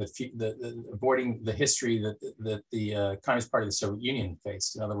avoiding the history that the Communist Party of the Soviet Union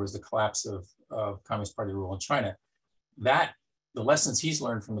faced. In other words, the collapse of Communist Party rule in China. That the lessons he's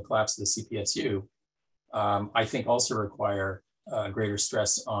learned from the collapse of the CPSU, I think, also require greater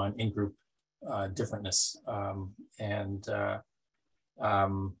stress on in-group differentness, and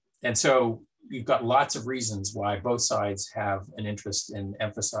so you've got lots of reasons why both sides have an interest in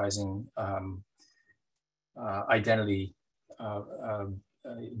emphasizing identity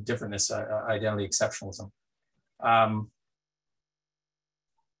differentness, identity exceptionalism.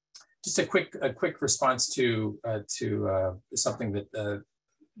 Just a quick response to something that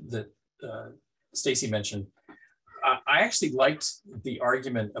Stacie mentioned. I actually liked the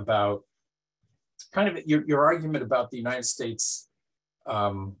argument about kind of your argument about the United States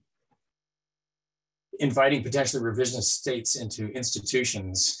inviting potentially revisionist states into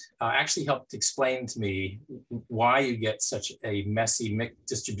institutions actually helped explain to me why you get such a messy mixed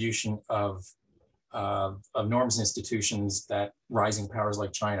distribution of norms and institutions that rising powers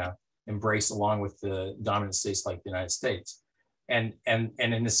like China embrace along with the dominant states like the United States. And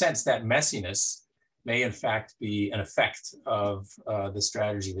in a sense, that messiness may in fact be an effect of the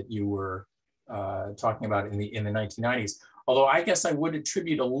strategy that you were talking about in the 1990s. Although I guess I would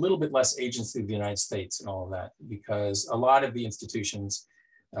attribute a little bit less agency to the United States and all of that, because a lot of the institutions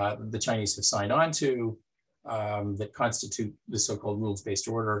the Chinese have signed on to that constitute the so-called rules-based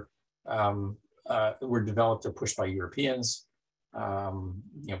order were developed or pushed by Europeans,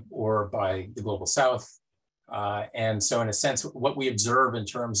 or by the global South. And so in a sense, what we observe in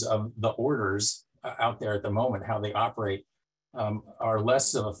terms of the orders out there at the moment, how they operate, are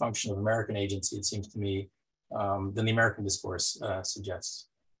less of a function of American agency, it seems to me, than the American discourse suggests.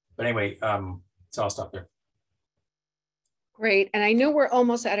 But anyway, so I'll stop there. Great. And I know we're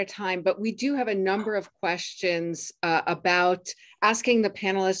almost out of time, but we do have a number of questions about asking the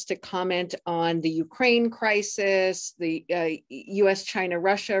panelists to comment on the Ukraine crisis, the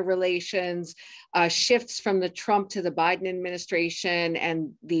US-China-Russia relations, shifts from the Trump to the Biden administration,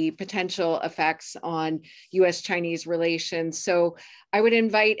 and the potential effects on US-Chinese relations. So I would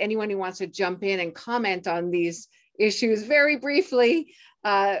invite anyone who wants to jump in and comment on these issues very briefly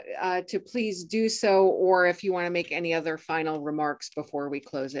to please do so, or if you want to make any other final remarks before we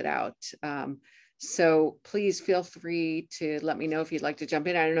close it out. So please feel free to let me know if you'd like to jump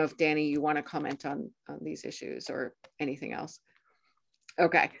in. I don't know if Dani, you want to comment on these issues or anything else.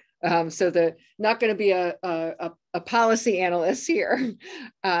 Okay, so not going to be a policy analyst here.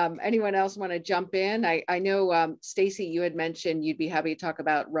 Anyone else want to jump in? I know Stacie, you had mentioned you'd be happy to talk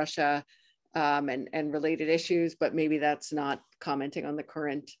about Russia and related issues, but maybe that's not commenting on the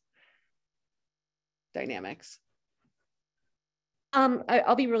current dynamics.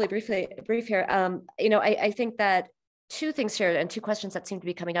 I'll be really brief here. I think that two things here and two questions that seem to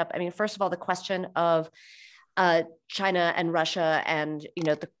be coming up. I mean, first of all, the question of China and Russia and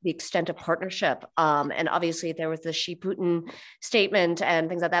the extent of partnership, and obviously there was the Xi-Putin statement and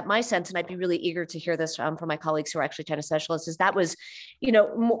things like that. My sense, and I'd be really eager to hear this from my colleagues who are actually China specialists, is that was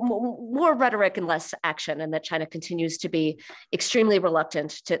more rhetoric and less action, and that China continues to be extremely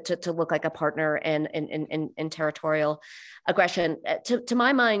reluctant to look like a partner in territorial aggression. To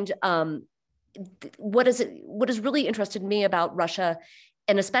my mind, what has really interested me about Russia,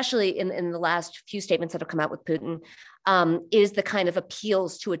 and especially in the last few statements that have come out with Putin, is the kind of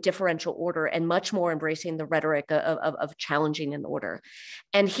appeals to a differential order and much more embracing the rhetoric of challenging an order.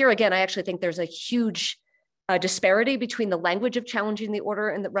 And here again, I actually think there's a huge disparity between the language of challenging the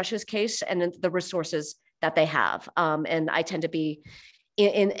order in Russia's case and the resources that they have. And I tend to be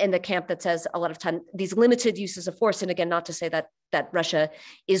in the camp that says a lot of time these limited uses of force, and again, not to say that Russia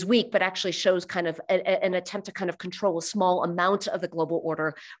is weak, but actually shows kind of an attempt to kind of control a small amount of the global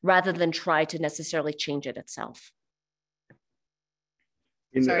order rather than try to necessarily change it itself.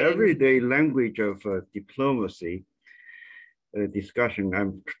 In the everyday language of diplomacy discussion,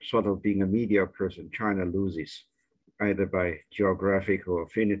 I'm sort of being a media person. China loses. either by geographical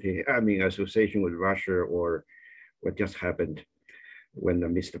affinity, I mean, association with Russia, or what just happened when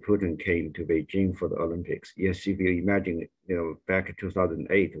Mr. Putin came to Beijing for the Olympics. Yes, if you imagine, back in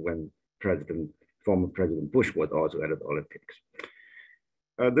 2008, when former President Bush was also at the Olympics.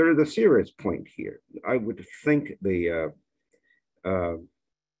 There is a serious point here. I would think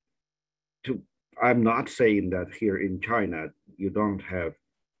I'm not saying that here in China, you don't have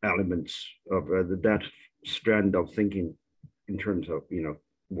elements of that strand of thinking in terms of,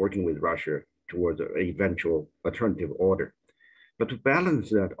 working with Russia towards an eventual alternative order. But to balance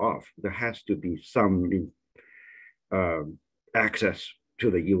that off, there has to be some access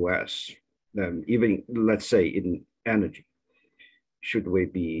to the US, even, let's say, in energy. Should we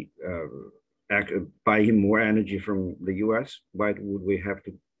be buying more energy from the US? Why would we have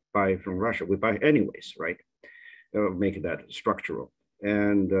to buy from Russia? We buy anyways, right? Make that structural.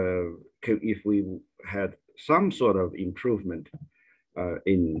 And if we had some sort of improvement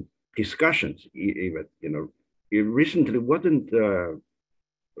in discussions, even, it recently wasn't, there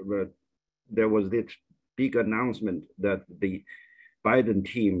was this big announcement that the Biden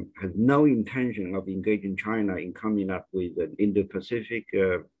team has no intention of engaging China in coming up with an Indo-Pacific,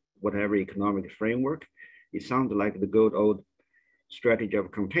 whatever economic framework. It sounds like the good old strategy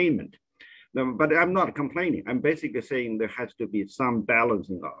of containment. No, but I'm not complaining. I'm basically saying there has to be some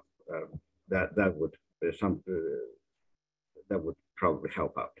balancing of that would probably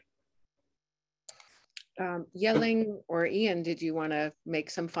help out. Yeling or Iain, did you want to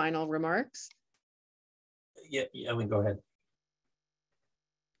make some final remarks? Yeah, Yeling, go ahead.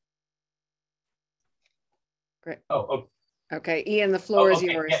 Great. Oh. Okay, Iain, the floor is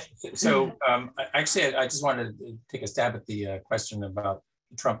yours. Yeah. So actually, I just wanted to take a stab at the question about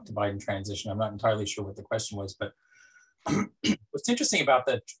the Trump to Biden transition. I'm not entirely sure what the question was, but what's interesting about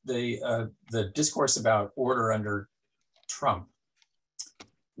the discourse about order under Trump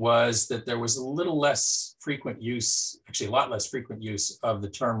was that there was a little less frequent use, actually a lot less frequent use of the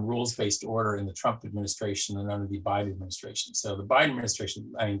term rules-based order in the Trump administration than under the Biden administration. So the Biden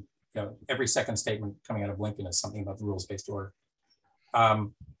administration, I mean, every second statement coming out of Lincoln is something about the rules-based order.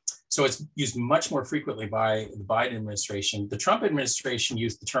 So it's used much more frequently by the Biden administration. The Trump administration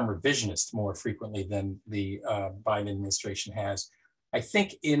used the term revisionist more frequently than the Biden administration has. I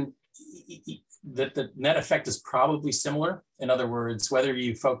think that the net effect is probably similar. In other words, whether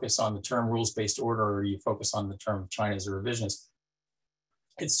you focus on the term rules-based order or you focus on the term China as a revisionist,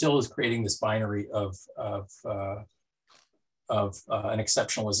 it still is creating this binary of an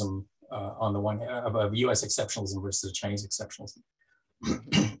exceptionalism on the one hand, of a US exceptionalism versus a Chinese exceptionalism.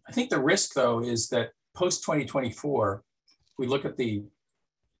 I think the risk, though, is that post-2024, if we look at the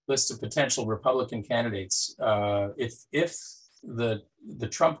list of potential Republican candidates, if the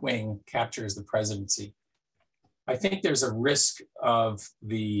Trump wing captures the presidency, I think there's a risk of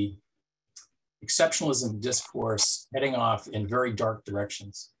the exceptionalism discourse heading off in very dark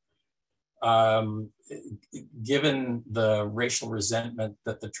directions. Given the racial resentment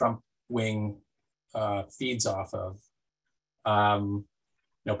that the Trump wing feeds off of.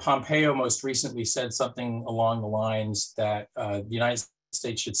 Pompeo most recently said something along the lines that the United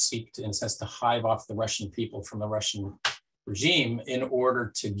States should seek to, in a sense, to hive off the Russian people from the Russian regime in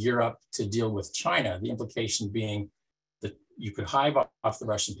order to gear up to deal with China. The implication being that you could hive off the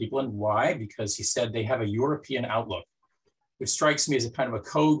Russian people. And why? Because he said they have a European outlook, which strikes me as a kind of a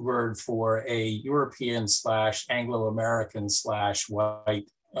code word for a European / Anglo-American / white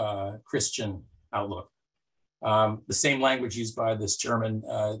Christian outlook. The same language used by this German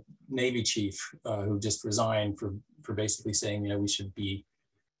Navy chief who just resigned for basically saying, we should be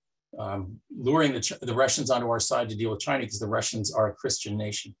luring the Russians onto our side to deal with China because the Russians are a Christian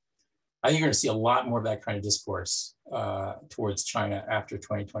nation. I think you're going to see a lot more of that kind of discourse towards China after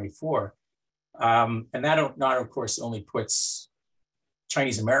 2024. And that not, of course, only puts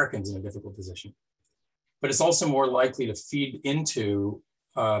Chinese Americans in a difficult position, but it's also more likely to feed into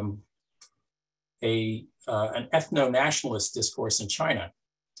an ethno-nationalist discourse in China,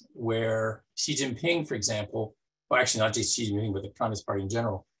 where Xi Jinping, for example, well, actually not just Xi Jinping, but the Communist Party in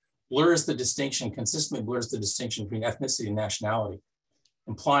general, consistently blurs the distinction between ethnicity and nationality,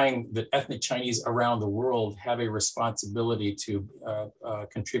 implying that ethnic Chinese around the world have a responsibility to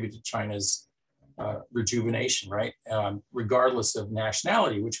contribute to China's rejuvenation, right? Regardless of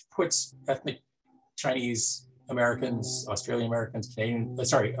nationality, which puts ethnic Chinese Americans, Australian Americans,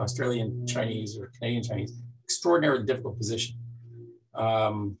 Australian Chinese or Canadian Chinese, extraordinarily difficult position.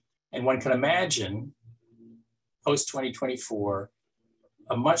 And one can imagine post-2024,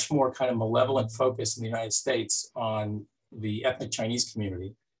 a much more kind of malevolent focus in the United States on the ethnic Chinese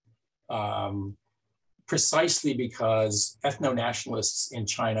community, precisely because ethno-nationalists in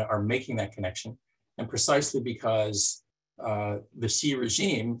China are making that connection, and precisely because the Xi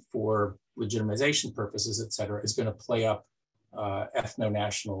regime, for legitimization purposes, et cetera, is going to play up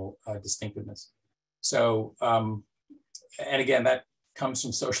ethno-national distinctiveness. So, and again, that comes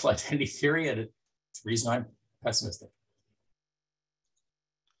from social identity theory, and it's the reason I'm pessimistic.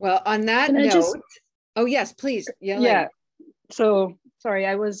 Well, on that note, oh yes, please. Yeah. So sorry,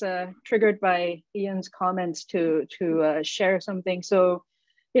 I was triggered by Iain's comments to share something. So,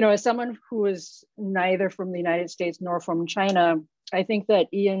 you know, as someone who is neither from the United States nor from China, I think that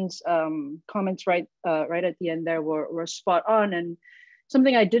Iain's comments right at the end there were spot on. And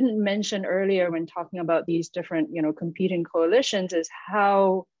something I didn't mention earlier when talking about these different, you know, competing coalitions is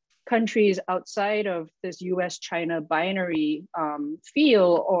how countries outside of this US-China binary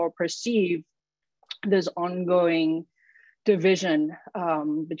feel or perceive this ongoing division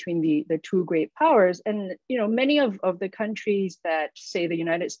between the two great powers. And, you know, many of the countries that say the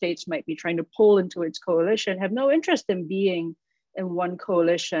United States might be trying to pull into its coalition have no interest in being in one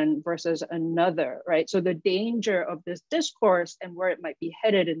coalition versus another, right? So the danger of this discourse and where it might be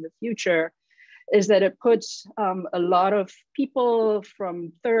headed in the future is that it puts a lot of people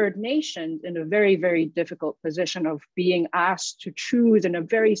from third nations in a very, very difficult position of being asked to choose in a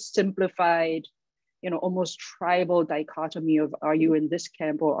very simplified, you know, almost tribal dichotomy of, are you in this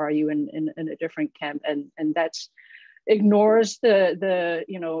camp or are you in a different camp? And that's ignores the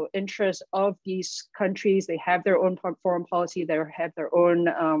you know, interests of these countries. They have their own foreign policy, they have their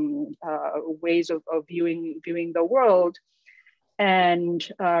own ways of viewing the world, and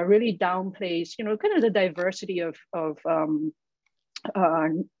really downplays, you know, kind of the diversity of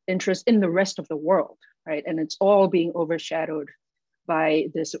interest in the rest of the world, right? And it's all being overshadowed by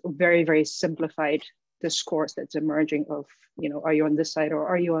this very, very simplified discourse that's emerging of, you know, are you on this side or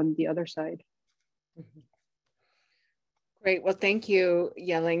are you on the other side? Mm-hmm. Great. Well, thank you,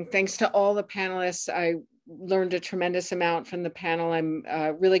 Yeling. Thanks to all the panelists. I learned a tremendous amount from the panel. I'm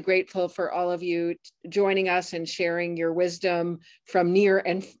really grateful for all of you joining us and sharing your wisdom from near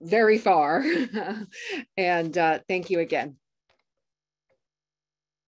and very far. And thank you again.